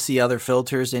would love to see other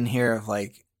filters in here of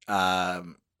like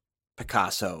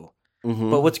Picasso.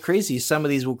 Mm-hmm. But what's crazy is some of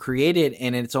these will create it,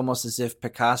 and it's almost as if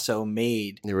Picasso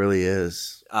made. It really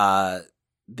is.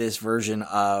 This version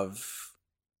of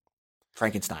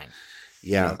Frankenstein.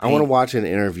 Yeah, I want to watch an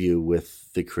interview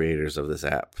with the creators of this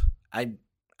app.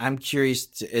 I'm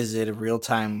curious. Is it a real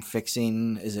time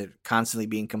fixing? Is it constantly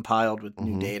being compiled with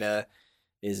new data?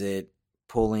 Is it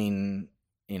pulling?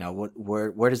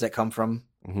 Where does that come from?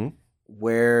 Mm-hmm.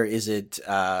 Where is it?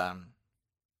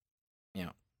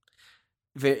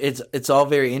 It's all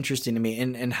very interesting to me,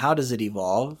 and how does it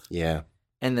evolve? Yeah,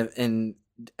 and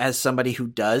as somebody who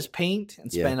does paint and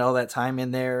spend all that time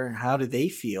in there, how do they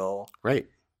feel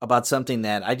about something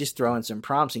that I just throw in some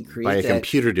prompts and create by a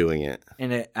computer doing it,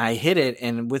 and I hit it,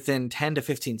 and within 10 to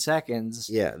 15 seconds,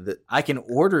 I can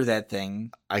order that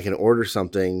thing. I can order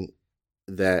something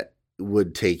that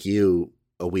would take you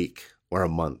a week or a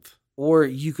month, or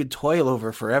you could toil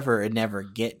over forever and never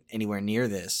get anywhere near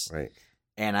this, right?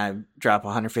 And I drop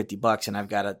 $150 and I've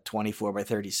got a 24 by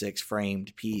 36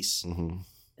 framed piece. Mm-hmm.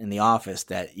 in the office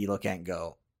that you look at and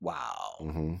go,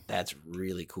 wow, that's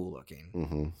really cool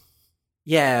looking.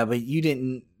 Yeah, but you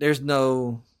didn't. That's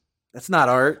not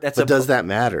art. Does that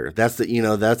matter? That's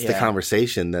the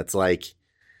conversation. That's like,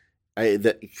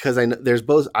 because I know there's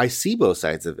both. I see both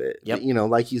sides of it. Yep.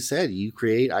 Like you said, you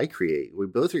create, I create. We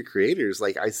both are creators.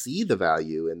 Like, I see the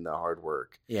value in the hard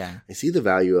work. Yeah, I see the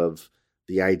value of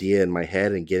the idea in my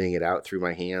head and getting it out through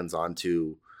my hands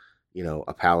onto,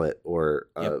 a palette or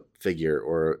a figure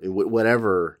or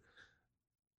whatever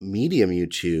medium you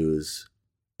choose,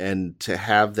 and to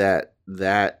have that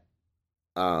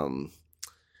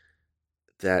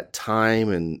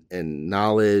time and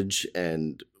knowledge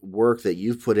and work that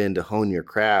you've put in to hone your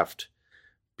craft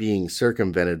being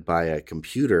circumvented by a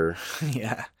computer.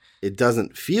 Yeah, it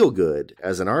doesn't feel good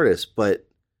as an artist, but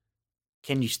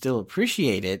can you still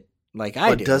appreciate it like I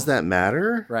do? But does that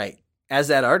matter? Right. As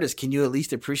that artist, can you at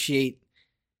least appreciate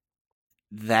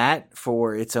that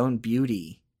for its own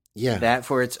beauty? Yeah. That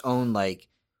for its own, like,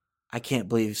 I can't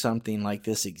believe something like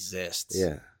this exists.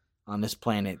 Yeah. On this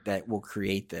planet that will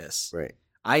create this. Right.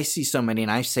 I see so many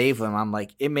and I save them. I'm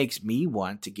like, it makes me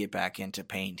want to get back into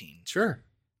painting. Sure.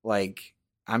 Like,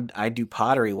 I do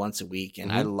pottery once a week,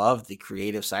 and I love the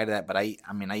creative side of that. But I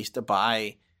used to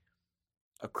buy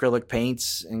acrylic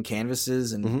paints and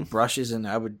canvases and brushes, and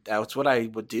that's what I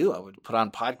would do. I would put on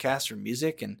podcasts or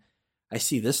music, and I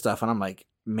see this stuff, and I'm like,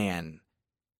 man,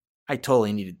 I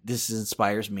totally need it. This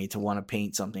inspires me to want to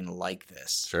paint something like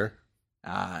this. Sure.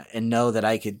 And know that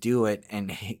I could do it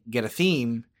and get a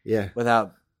theme. Yeah.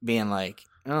 Without being like,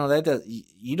 oh,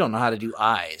 you don't know how to do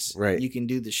eyes. Right. You can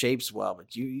do the shapes well,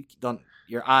 but you don't.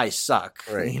 Your eyes suck.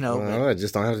 Right. Well, I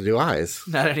just don't have to do eyes.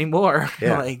 Not anymore.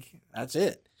 Yeah. Like, that's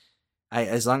it.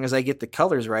 As long as I get the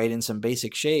colors right in some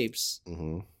basic shapes,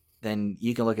 then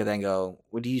you can look at that and go,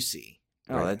 what do you see?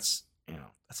 Oh, right. that's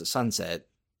a sunset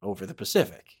over the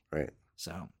Pacific. Right.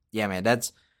 So yeah, man,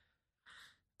 that's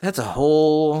a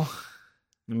whole.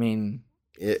 I mean,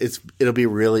 it'll be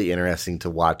really interesting to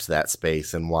watch that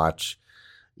space and watch,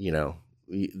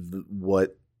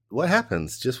 what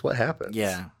happens, just what happens.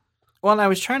 Yeah. Well, and I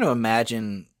was trying to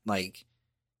imagine, like,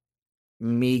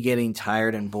 me getting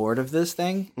tired and bored of this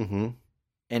thing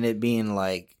and it being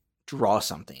like, draw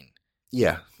something.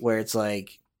 Yeah. Where it's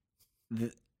like,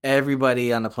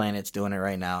 everybody on the planet's doing it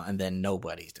right now, and then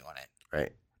nobody's doing it.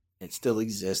 Right. It still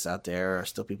exists out there, or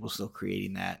people still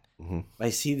creating that. I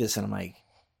see this and I'm like,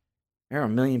 there are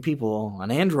 1 million people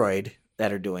on Android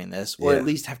that are doing this, or at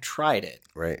least have tried it.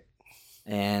 Right.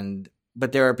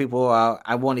 But there are people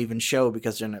I won't even show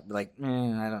because they're not like, I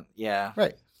don't, yeah.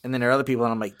 Right. And then there are other people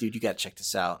and I'm like, dude, you got to check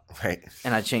this out. Right.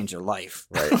 And I changed their life.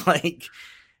 Right. Like,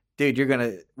 dude,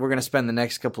 we're going to spend the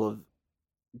next couple of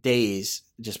days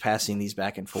just passing these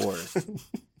back and forth.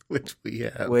 Which we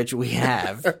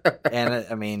have. And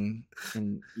I mean,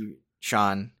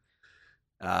 Sean,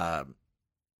 I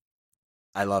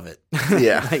love it.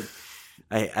 Yeah. Like,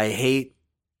 I hate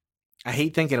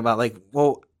thinking about, like,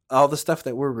 well, all the stuff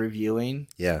that we're reviewing.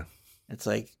 Yeah. It's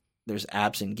like there's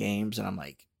apps and games, and I'm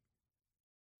like,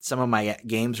 some of my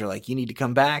games are like, you need to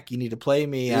come back, you need to play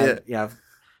me. Yeah.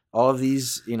 All of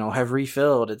these, have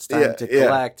refilled. It's time to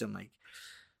collect. I'm like,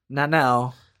 not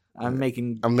now. I'm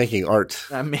making art.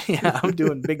 I'm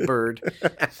doing Big Bird.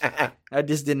 I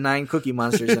just did 9 Cookie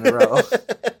Monsters in a row.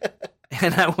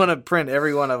 And I want to print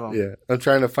every one of them. Yeah. I'm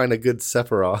trying to find a good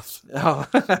Sephiroth. Oh,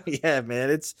 yeah, man.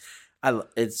 It's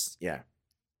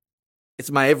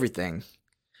my everything.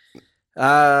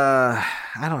 I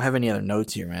don't have any other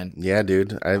notes here, man. Yeah,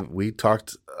 dude. We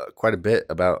talked quite a bit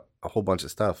about a whole bunch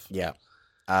of stuff. Yeah.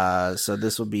 So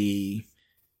this will be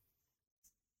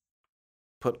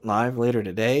put live later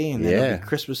today, and then it'll be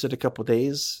Christmas in a couple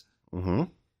days.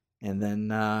 And then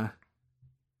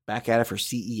back at it for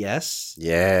CES.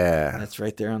 Yeah. That's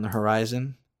right there on the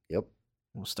horizon. Yep.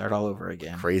 We'll start all over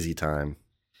again. Crazy time.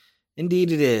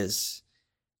 Indeed it is.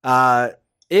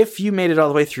 If you made it all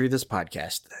the way through this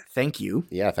podcast, thank you.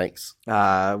 Yeah, thanks.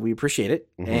 We appreciate it.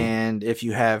 And if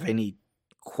you have any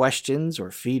questions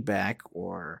or feedback,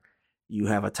 or you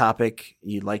have a topic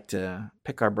you'd like to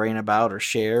pick our brain about or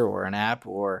share, or an app,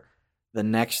 or the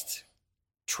next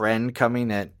trend coming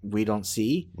that we don't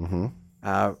see,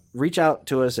 reach out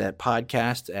to us at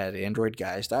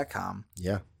podcast@androidguys.com.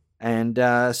 Yeah. And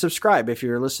subscribe. If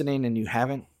you're listening and you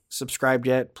haven't subscribed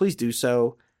yet, please do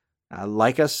so.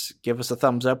 Like us, give us a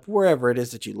thumbs up wherever it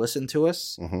is that you listen to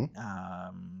us.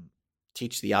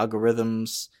 Teach the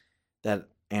algorithms that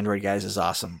Android Guys is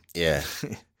awesome. Yeah.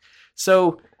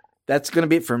 So that's going to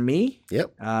be it for me.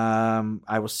 Yep.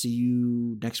 I will see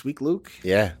you next week, Luke.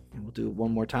 Yeah. And we'll do it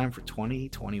one more time for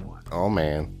 2021. Oh,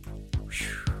 man.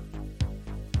 Whew.